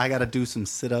I'm like, I got to do some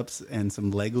sit-ups and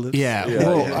some leg lifts. Yeah.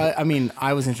 Well, I mean,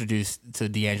 I was introduced to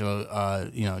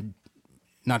D'Angelo,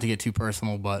 not to get too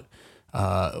personal, but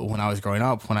when I was growing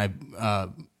up, when I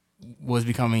was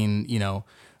becoming,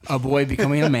 a boy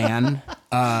becoming a man.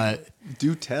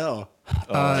 Do tell.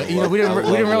 We didn't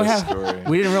really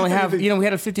have. We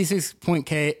had a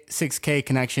 56.6K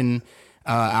connection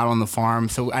out on the farm,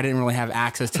 so I didn't really have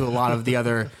access to a lot of the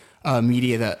other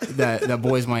media that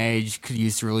boys my age could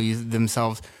use to release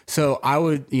themselves. So I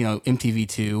would,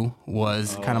 MTV2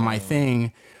 was kind of my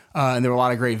thing. And there were a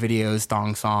lot of great videos,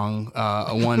 Thong Song,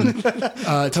 one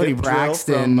Tony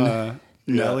Braxton.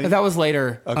 Nelly? That was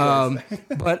later. Okay.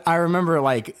 But I remember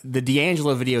like the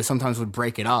D'Angelo video sometimes would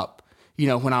break it up.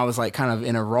 When I was like kind of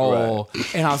in a role,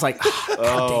 and I was like,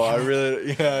 I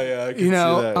really, I can see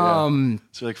that. Yeah.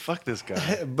 So you're like, fuck this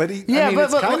guy. But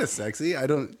it's kind of sexy.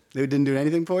 They didn't do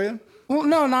anything for you? Well,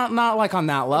 no, not like on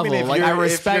that level. I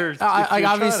respect.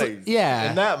 Obviously,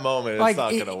 in that moment, it's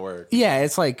not gonna work. Yeah,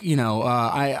 it's like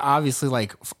I obviously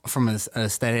like from an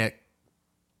aesthetic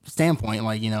standpoint,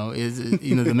 is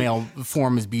the male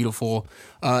form is beautiful.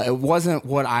 It wasn't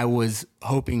what I was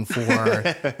hoping for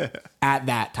at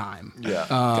that time. Yeah,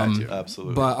 gotcha.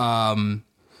 Absolutely. But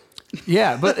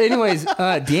but anyways,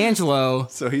 D'Angelo.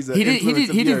 So he's an influence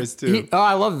of yours too.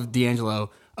 I love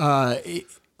D'Angelo.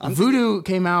 Voodoo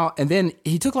came out, and then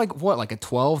he took like a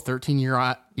 12, 13 year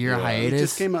hiatus. It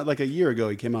just came out like a year ago.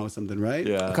 He came out with something, right?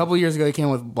 Yeah. A couple of years ago, he came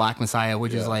with Black Messiah,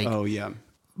 which is like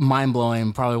mind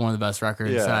blowing. Probably one of the best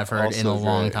records that I've heard in a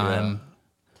long time.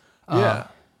 Yeah,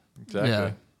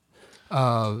 exactly.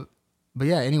 But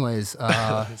yeah, anyways.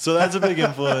 So that's a big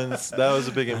influence. That was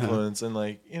a big influence,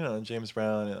 and James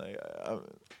Brown, and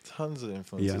tons of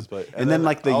influences. Yeah. But and then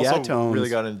like the also Yatones really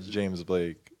got into James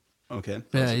Blake. Okay.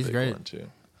 Yeah, he's great too.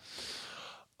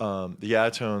 The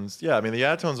Yatones, the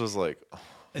Yatones was like.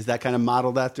 Is that kind of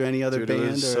modeled after any other band?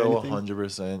 It was so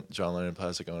 100% John Lennon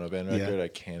Plastic Ono Band record. I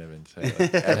can't even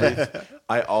say.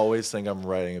 I always think I'm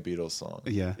writing a Beatles song.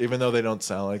 Yeah. Even though they don't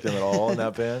sound like them at all in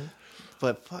that band.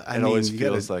 But it always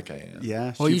feels like I am.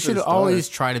 Yeah. Well, you should always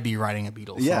try to be writing a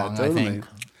Beatles song. Totally. I think.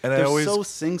 And they're so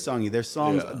sing-songy. Their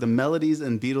songs, the melodies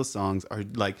in Beatles songs are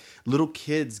like little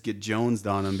kids get jonesed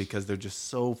on them because they're just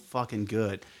so fucking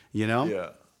good.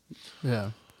 Yeah.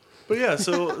 Yeah. But yeah,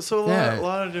 so a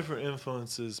lot of different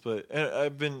influences. But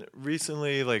I've been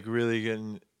recently like really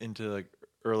getting into like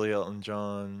early Elton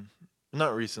John.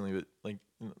 Not recently, but like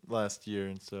last year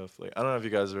and stuff. Like I don't know if you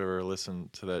guys have ever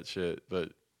listened to that shit,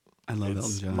 but I love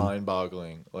Elton John.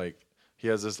 Mind-boggling. Like he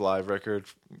has this live record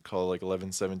called like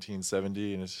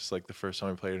 11/17/70, and it's just like the first time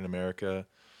he played in America.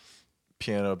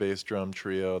 Piano, bass, drum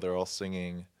trio. They're all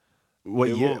singing.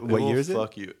 What year? What year is it?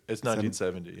 Fuck you. It's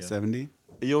 1970. 70.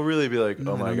 You'll really be like,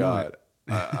 oh my god!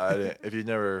 If you've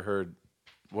never heard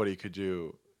what he could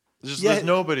do, there's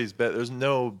nobody's better. There's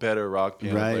no better rock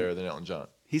piano player than Elton John.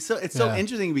 It's so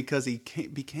interesting because he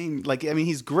became like, I mean,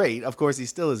 he's great. Of course, he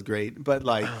still is great, but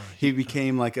like he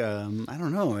became like I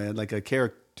don't know, like a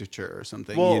caricature or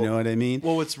something. Well, you know what I mean?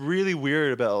 Well, what's really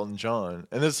weird about Elton John,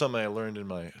 and this is something I learned in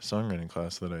my songwriting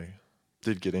class that I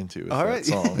did get into. All right,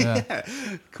 song. Yeah,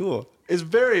 cool. It's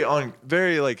very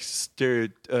like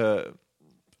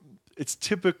it's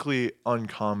typically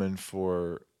uncommon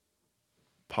for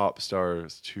pop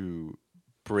stars to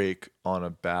break on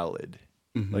a ballad.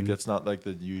 Mm-hmm. Like that's not like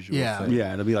the usual thing.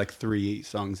 Yeah, it'll be like 3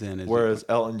 songs in. Whereas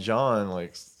Elton John,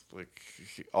 like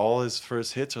all his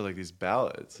first hits are like these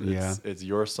ballads. It's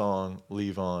Your Song,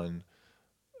 Leave On,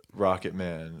 Rocket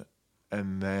Man,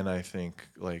 and then I think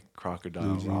like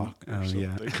Crocodile Rock or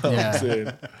something comes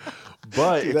in.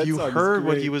 But dude, if you heard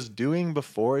what he was doing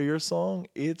before Your Song,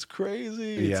 it's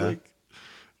crazy. It's like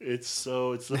it's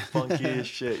the funkiest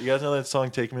shit. You guys know that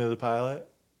song "Take Me to the Pilot"?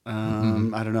 I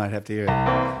don't know. I'd have to hear it.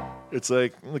 It's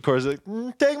like the chorus is like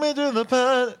 "Take me to the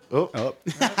pilot." Oh.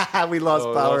 We lost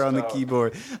power on the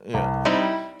keyboard.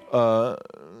 Yeah.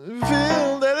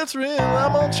 Feel that it's real.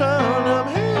 I'm on trial. I'm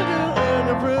here in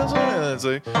the prison. And it's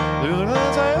like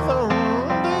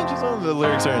the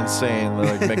lyrics are insane.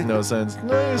 They like make no sense. Take me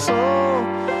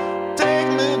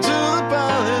to the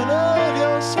pilot of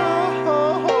your soul.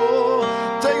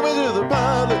 Take me to the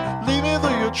pilot. Lead me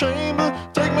through your chamber.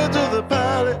 Take me to the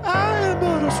pilot. I am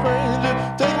but a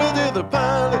stranger. Take me to the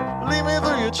pilot. Lead me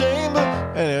through your chamber.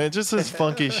 Anyway, just this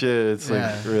funky shit. It's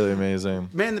like really amazing.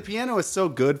 Man, the piano is so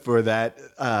good for that.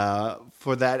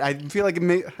 for that. I feel like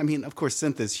I mean, of course,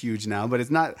 synth is huge now, but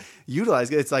it's not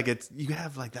utilized. It's like you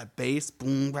have like that bass,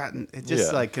 boom, and it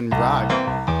just like can rock.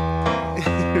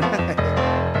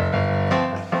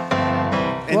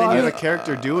 And then you have a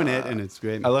character doing it, and it's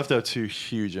great. I left out 2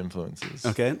 huge influences.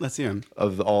 Okay, let's hear him.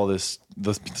 Of all the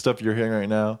stuff you're hearing right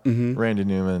now, Randy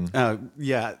Newman.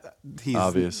 Yeah, he's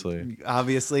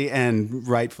obviously, and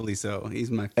rightfully so.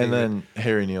 He's my favorite. And then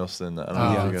Harry Nilsson. I don't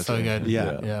know if you guys so know. good.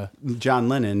 Yeah. John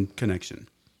Lennon connection.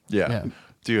 Yeah.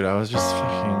 Dude, I was just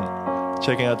fucking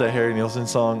checking out that Harry Nilsson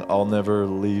song, "I'll Never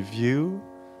Leave You."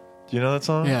 Do you know that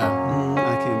song? Yeah.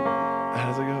 I can. How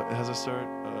does it go? How does it start?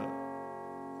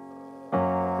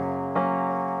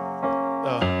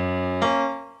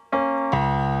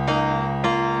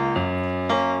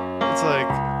 It's like,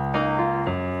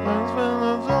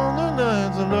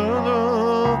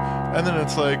 and then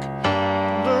it's like,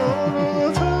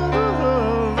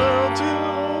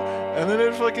 and then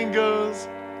it fucking goes,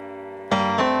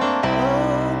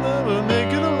 I'll never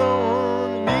make it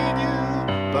alone, need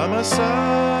you by my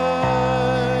side.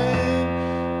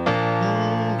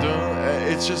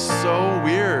 It's just so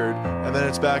weird. And then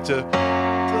it's back to,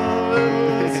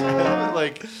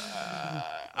 like,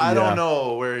 I don't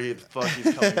know where the fuck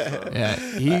he's coming from.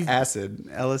 Yeah, Acid,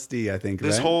 LSD, I think.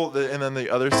 This right? whole, and then the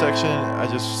other section, I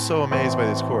just so amazed by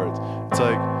these chords. It's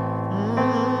like,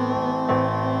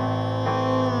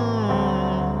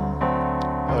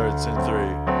 or it's in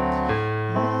 3.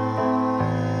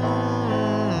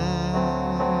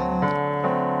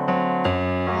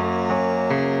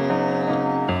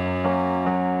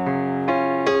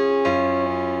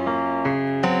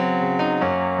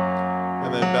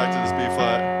 And then back to this B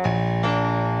flat.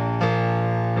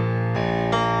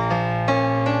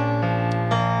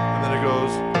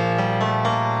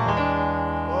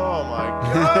 Oh my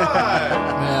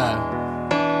god! yeah.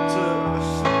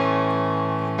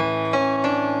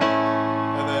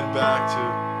 And then back to.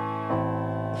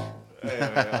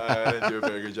 Anyway, I didn't do a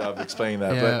very good job of explaining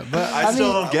that, but I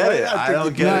still don't get it. I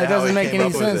don't get No, it. it doesn't make any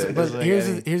up with sense. it. But Doesn't make here's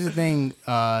any- here's the thing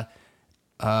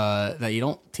that you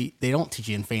don't they don't teach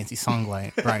you in fancy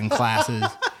songwriting classes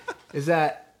is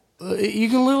that you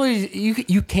can literally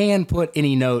you can put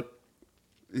any note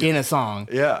in a song.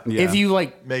 Yeah. If you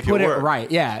like Make it put it, work.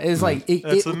 right. Yeah. It's like it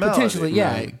That's the melody. potentially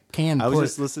it can I was put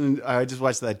just listening. I just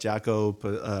watched that Jaco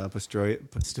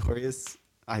Pastorius.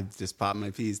 I just popped my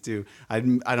piece too. I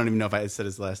don't even know if I said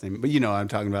his last name, but you know what I'm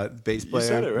talking about, bass player. You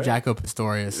said it, right? Jaco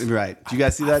Pastorius. Right. Did you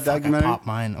guys see that documentary? Pop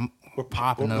mine. We're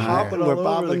popping over popping there. all We're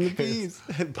over popping the the piece.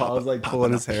 Paul's like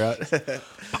pulling his hair out.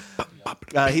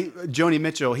 Joni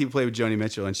Mitchell, he played with Joni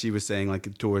Mitchell, and she was saying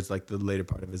like towards like the later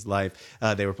part of his life,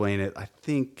 they were playing it, I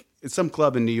think, at some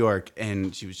club in New York,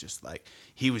 and she was just like,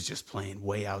 he was just playing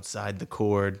way outside the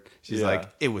chord. She's like,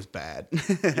 it was bad.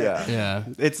 Yeah. Yeah.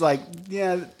 It's like,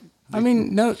 yeah. I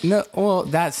mean, no. Well,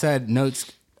 that said, notes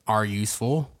are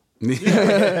useful.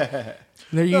 They're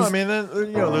No, used. I mean, then,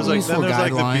 there's like Useful the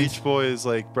guidelines. Beach Boys,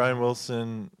 like Brian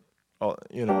Wilson. I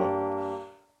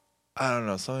don't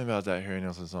know, something about that Harry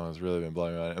Nilsson song has really been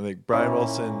blowing my mind. I think Brian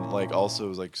Wilson like also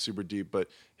was like super deep, but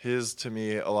his to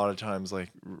me a lot of times like,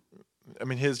 I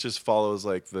mean, his just follows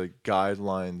like the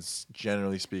guidelines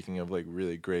generally speaking of like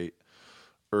really great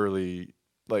early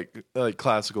like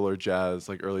classical or jazz,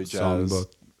 like early jazz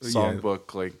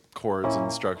songbook like chords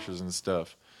and structures and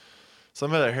stuff.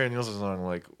 Some of that Harry Nilsson song,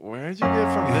 like, where did you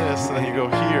get from this? And then you go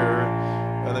here,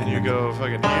 and then you go fucking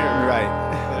here, Right.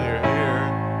 And then you're here,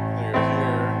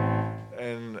 and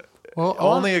you're here, and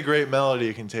only a great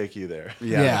melody can take you there.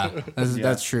 yeah,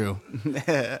 that's true.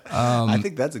 I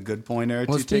think that's a good pointer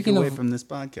to take speaking away of- from this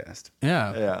podcast.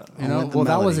 Yeah. Yeah. You know, With the well,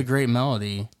 that was melody. a great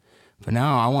melody, but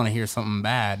now I want to hear something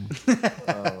bad.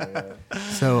 Yeah.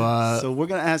 So, So we're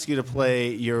gonna ask you to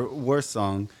play your worst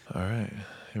song. All right,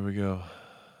 here we go.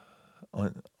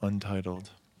 Untitled.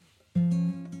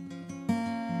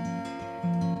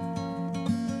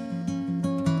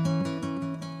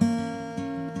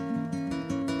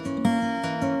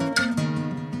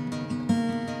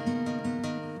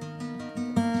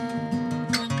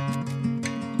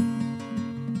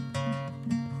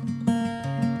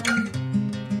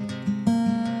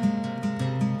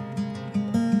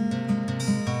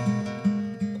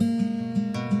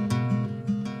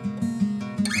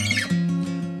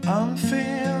 I'm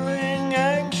feeling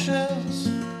anxious.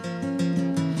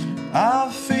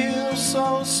 I feel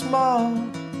so small.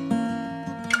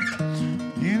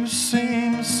 You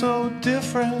seem so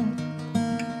different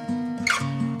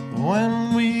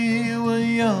when we were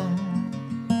young.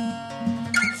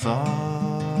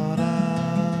 Thought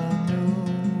I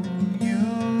knew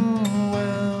you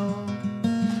well.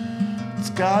 It's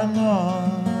gotten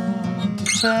hard to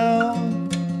tell.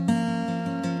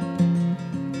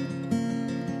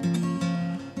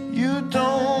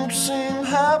 don't seem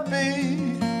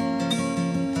happy.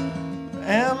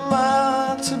 Am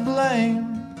I to blame?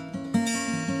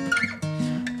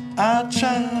 I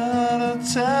try to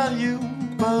tell you,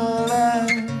 but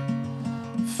I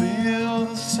feel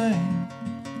the same.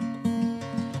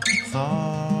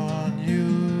 Thought you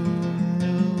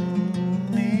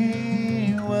knew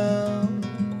me well.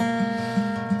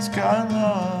 It's gotten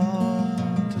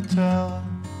hard to tell.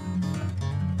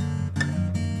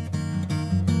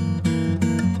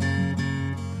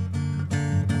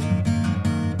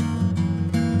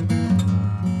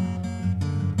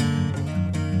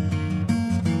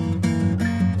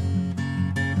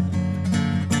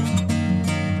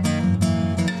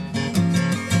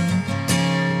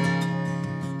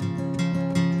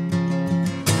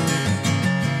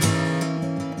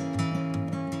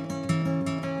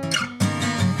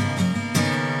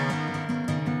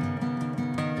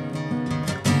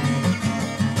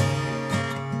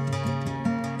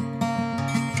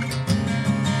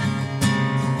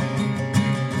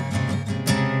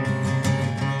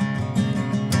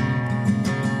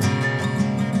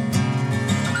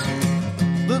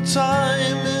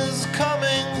 Time is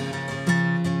coming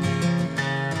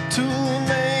to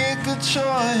make a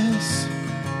choice,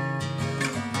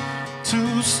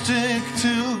 to stick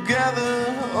together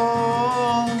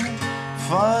or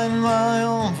find my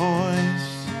own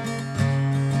voice.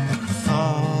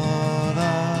 Thought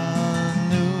I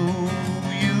knew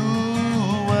you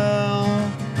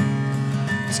well.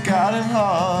 It's gotten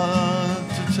hard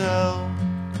to tell.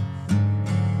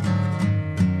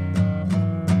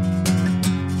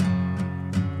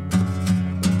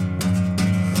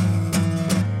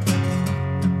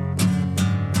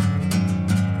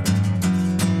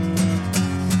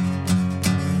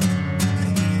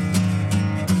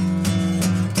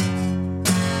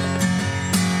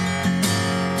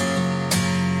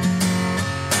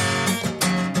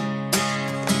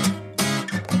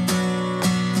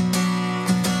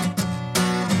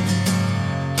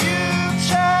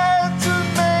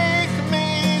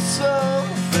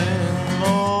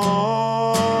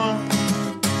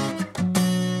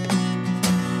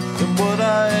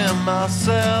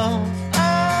 Myself,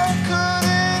 I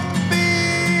couldn't be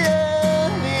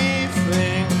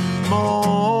anything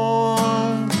more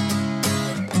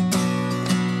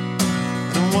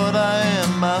than what I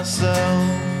am myself.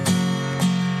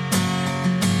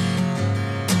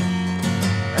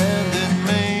 And it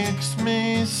makes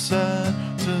me sad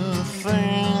to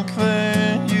think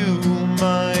that you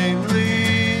might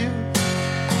leave,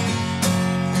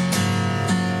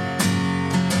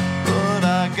 but I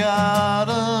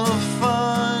gotta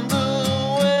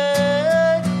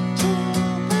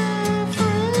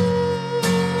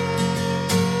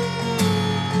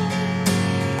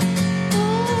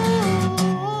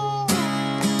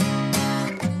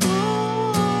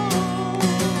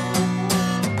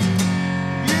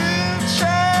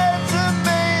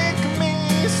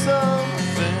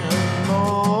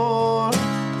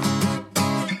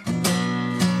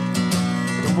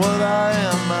what I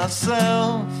am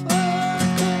myself. I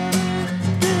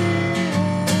couldn't be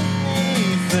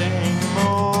anything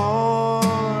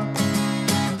more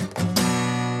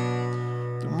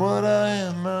than what I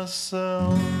am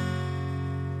myself.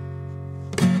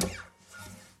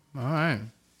 All right.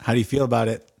 How do you feel about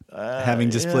it?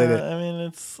 Having just played it. I mean,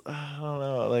 it's, I don't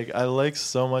know. Like, I like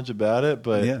so much about it,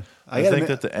 but Yeah. I think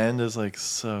that the end is like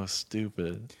so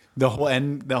stupid. The whole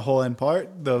end part.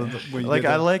 When you Like,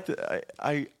 get I the- liked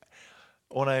it.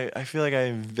 When I feel like I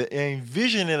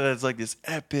envision it as like this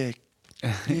epic,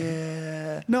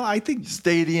 yeah, No, I think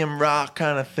stadium rock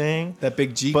kind of thing. that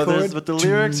big G But chord. the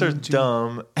lyrics are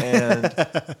dumb and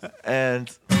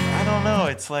I don't know.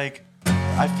 It's like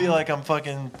I feel like I'm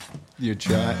fucking. You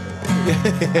try.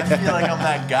 I feel like I'm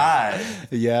that guy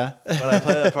Yeah. when I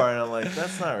play that part, and I'm like,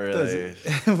 that's not really.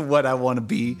 What I want to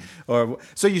be, or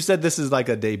so you said this is like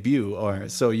a debut, or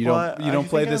so you Well, don't you don't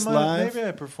play think I this might- live. Maybe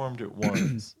I performed it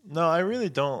once. No, I really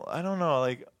don't. I don't know.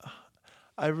 Like,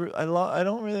 I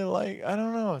don't really like. I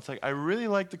don't know. It's like I really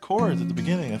like the chords at the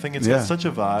beginning. I think it's Yeah. got such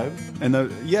a vibe. And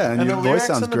and And your the voice lyrics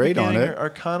sounds in the great on beginning it.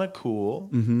 are kind of cool.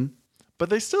 Mm-hmm. But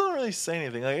they still don't really say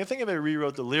anything. Like I think if I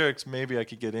rewrote the lyrics, maybe I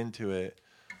could get into it.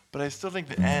 But I still think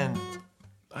the end.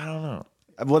 I don't know.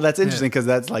 Well, that's interesting because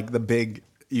that's like the big.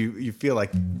 You feel like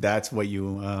that's what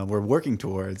you were working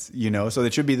towards, so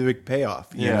that should be the big payoff.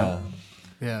 You know?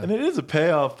 Yeah. And it is a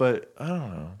payoff, but I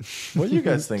don't know. What do you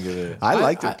guys think of it? I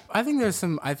liked it. I think there's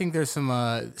some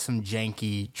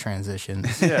janky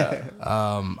transitions. Yeah.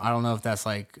 I don't know if that's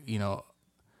like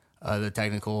the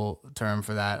technical term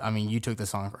for that. I mean, you took the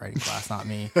songwriting class, not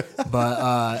me.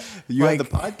 But You have the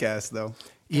podcast though.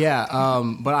 yeah,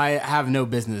 but I have no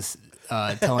business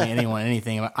telling anyone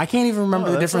anything. I can't even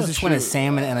remember the that's difference not between a true.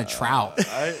 salmon and a trout.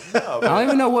 I I don't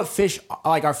even know what fish,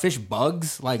 like, are fish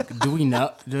bugs? Like, do we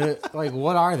know? Like,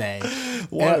 what are they?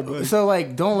 So,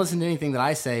 like, don't listen to anything that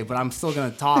I say, but I'm still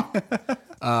going to talk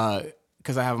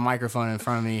because I have a microphone in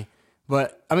front of me.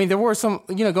 But, I mean, there were some,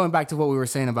 going back to what we were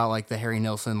saying about, like, the Harry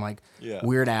Nilsson, like,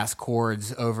 weird-ass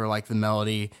chords over, like, the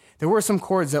melody. There were some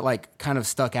chords that, like, kind of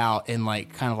stuck out in,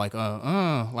 like, kind of like,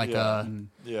 yeah.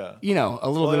 A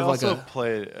little bit of, like, I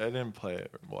didn't play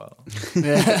it well.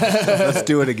 Let's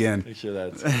do it again. Make sure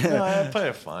that's. No, I play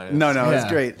it fine. No, Yeah.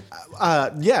 it's great.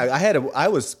 I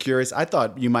was curious. I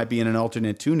thought you might be in an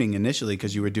alternate tuning initially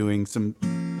because you were doing some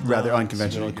rather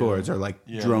unconventional really chords or like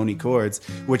droney chords,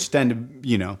 which tend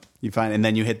to, you find, and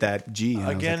then you hit that G. And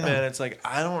Again, man, it's like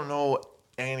I don't know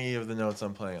any of the notes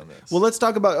I'm playing on this. Well, let's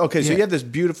talk about. So you have this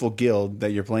beautiful guild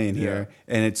that you're playing here,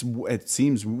 and it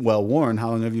seems well worn.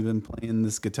 How long have you been playing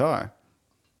this guitar?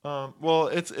 Well,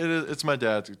 it's my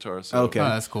dad's guitar. So Okay. oh,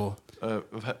 that's cool.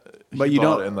 But you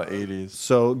bought don't- it in the '80s.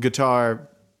 So guitar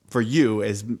for you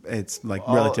it's like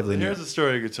relatively new. Here's the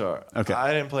story of guitar. Okay.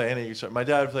 I didn't play any guitar. My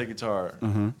dad played guitar,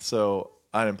 so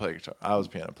I didn't play guitar. I was a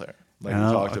piano player, like we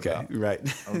talked about. Right.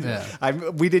 Yeah.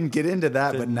 We didn't get into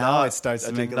that, but now it starts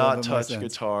to make a little not bit more touch sense.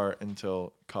 guitar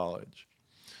until college.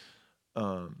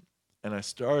 And I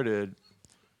started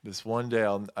this one day.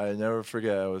 I never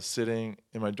forget. I was sitting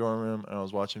in my dorm room and I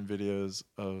was watching videos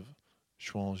of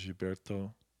João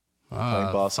Gilberto playing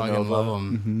bossa fucking nova, love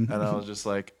 'em. and I was just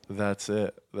like, "That's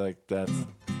it. Like that's."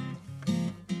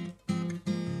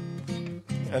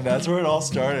 And that's where it all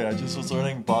started. I just was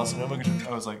learning bossa nova.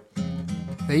 I was like,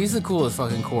 They use the coolest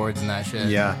fucking chords in that shit.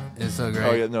 Yeah. It's so great.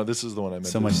 "Oh yeah, no, this is the one I meant."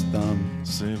 So much thumb.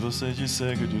 Se você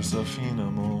disser que eu desafino,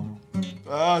 amor.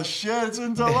 Ah, shit, it's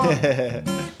in long.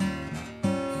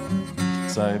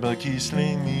 Saiba que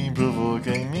slim me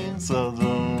provoca imensa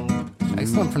dor.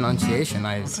 Excellent pronunciation,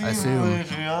 I assume.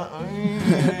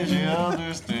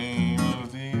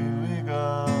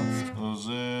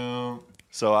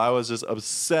 So I was just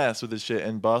obsessed with this shit,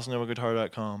 and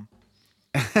bossanovaguitar.com.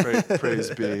 Praise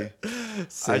be.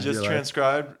 I just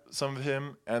transcribed some of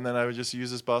him, and then I would just use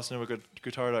this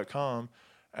bossanovaguitar.com.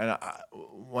 And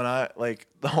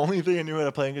the only thing I knew how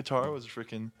to play on guitar was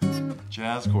freaking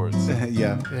jazz chords.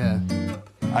 Yeah. Yeah.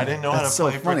 I didn't know how to That's so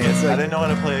play. funny. freaking- It's like I didn't know how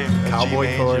to play a cowboy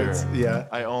G major. chords. Yeah.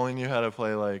 I only knew how to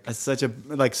play like. It's such a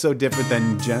so different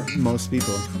than most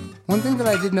people. One thing that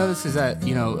I did notice is that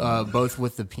both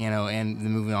with the piano and the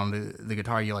moving on to the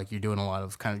guitar, you're doing a lot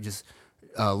of kind of just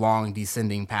long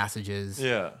descending passages.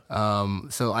 Yeah.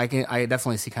 So I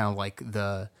definitely see kind of like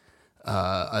the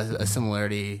a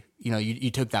similarity.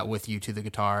 You took that with you to the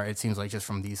guitar. It seems like just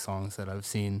from these songs that I've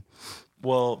seen,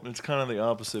 Well, it's kind of the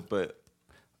opposite, but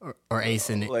or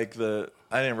Ace and like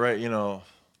I didn't write.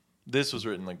 This was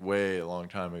written like way a long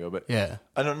time ago, but yeah.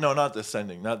 I don't know, not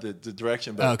descending, not the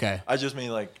direction, but Okay. I just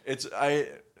mean like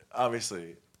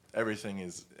obviously everything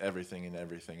is everything and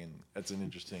everything, and it's an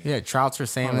interesting. Yeah, trouts are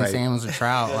salmon, Right. salmon's a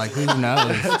trout. Like, who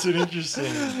knows? That's an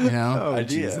interesting idea.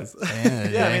 Jesus. At the end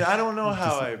of the Yeah, I day. mean, I don't know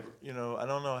how I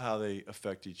don't know how they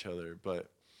affect each other, but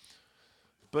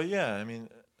yeah, I mean,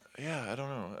 yeah, I don't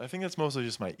know. I think it's mostly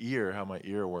just my ear, how my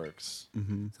ear works.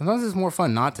 Sometimes it's more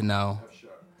fun not to know.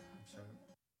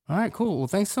 All right, cool. Well,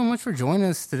 thanks so much for joining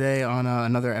us today on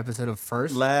another episode of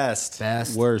First. Last.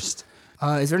 Best. Worst.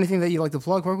 Is there anything that you'd like to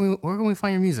plug? Where can we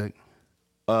find your music?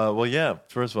 Well, yeah.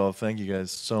 First of all, thank you guys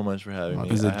so much for having me.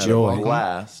 It was a I had joy. a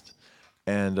blast,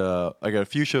 and I got a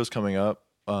few shows coming up.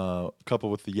 A couple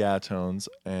with the Yeah Tones,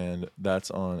 and that's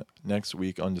on next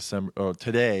week on December. Or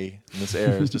today, when this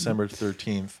airs, December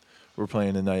 13th. We're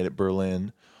playing a night at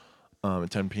Berlin at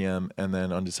 10 p.m. And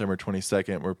then on December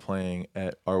 22nd, we're playing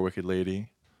at Our Wicked Lady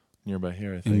nearby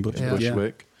here, I think, Bushwick. in Yeah.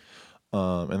 Bushwick.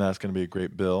 And that's going to be a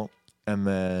great bill. And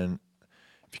then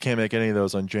if you can't make any of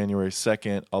those on January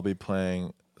 2nd, I'll be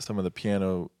playing some of the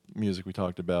piano music we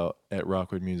talked about at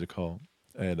Rockwood Music Hall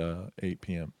at 8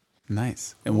 p.m.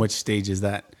 Nice. And which stage is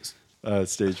that?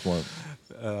 Stage 1.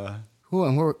 Cool.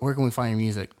 And where can we find your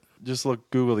music? Just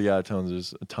Google the iTunes.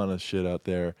 There's a ton of shit out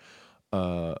there.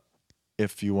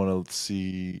 If you want to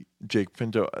see Jake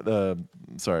Pinto,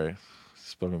 sorry,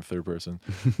 spoken third person.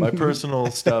 My personal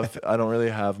stuff, I don't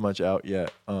really have much out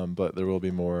yet, but there will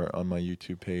be more on my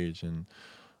YouTube page, and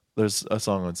there's a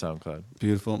song on SoundCloud.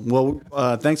 Beautiful.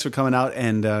 Well, thanks for coming out.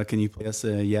 And can you play us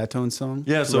a Yeah Tone song?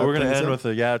 Yeah, so wrap we're going to things end up? with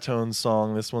a Yeah Tones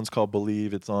song. This one's called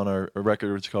Believe. It's on our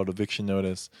record, which is called Eviction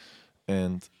Notice.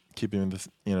 And keeping this,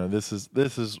 this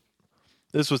is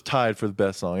this was tied for the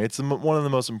best song. It's one of the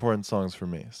most important songs for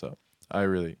me, so I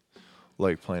really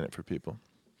like playing it for people.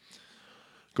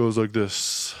 Goes like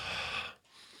this.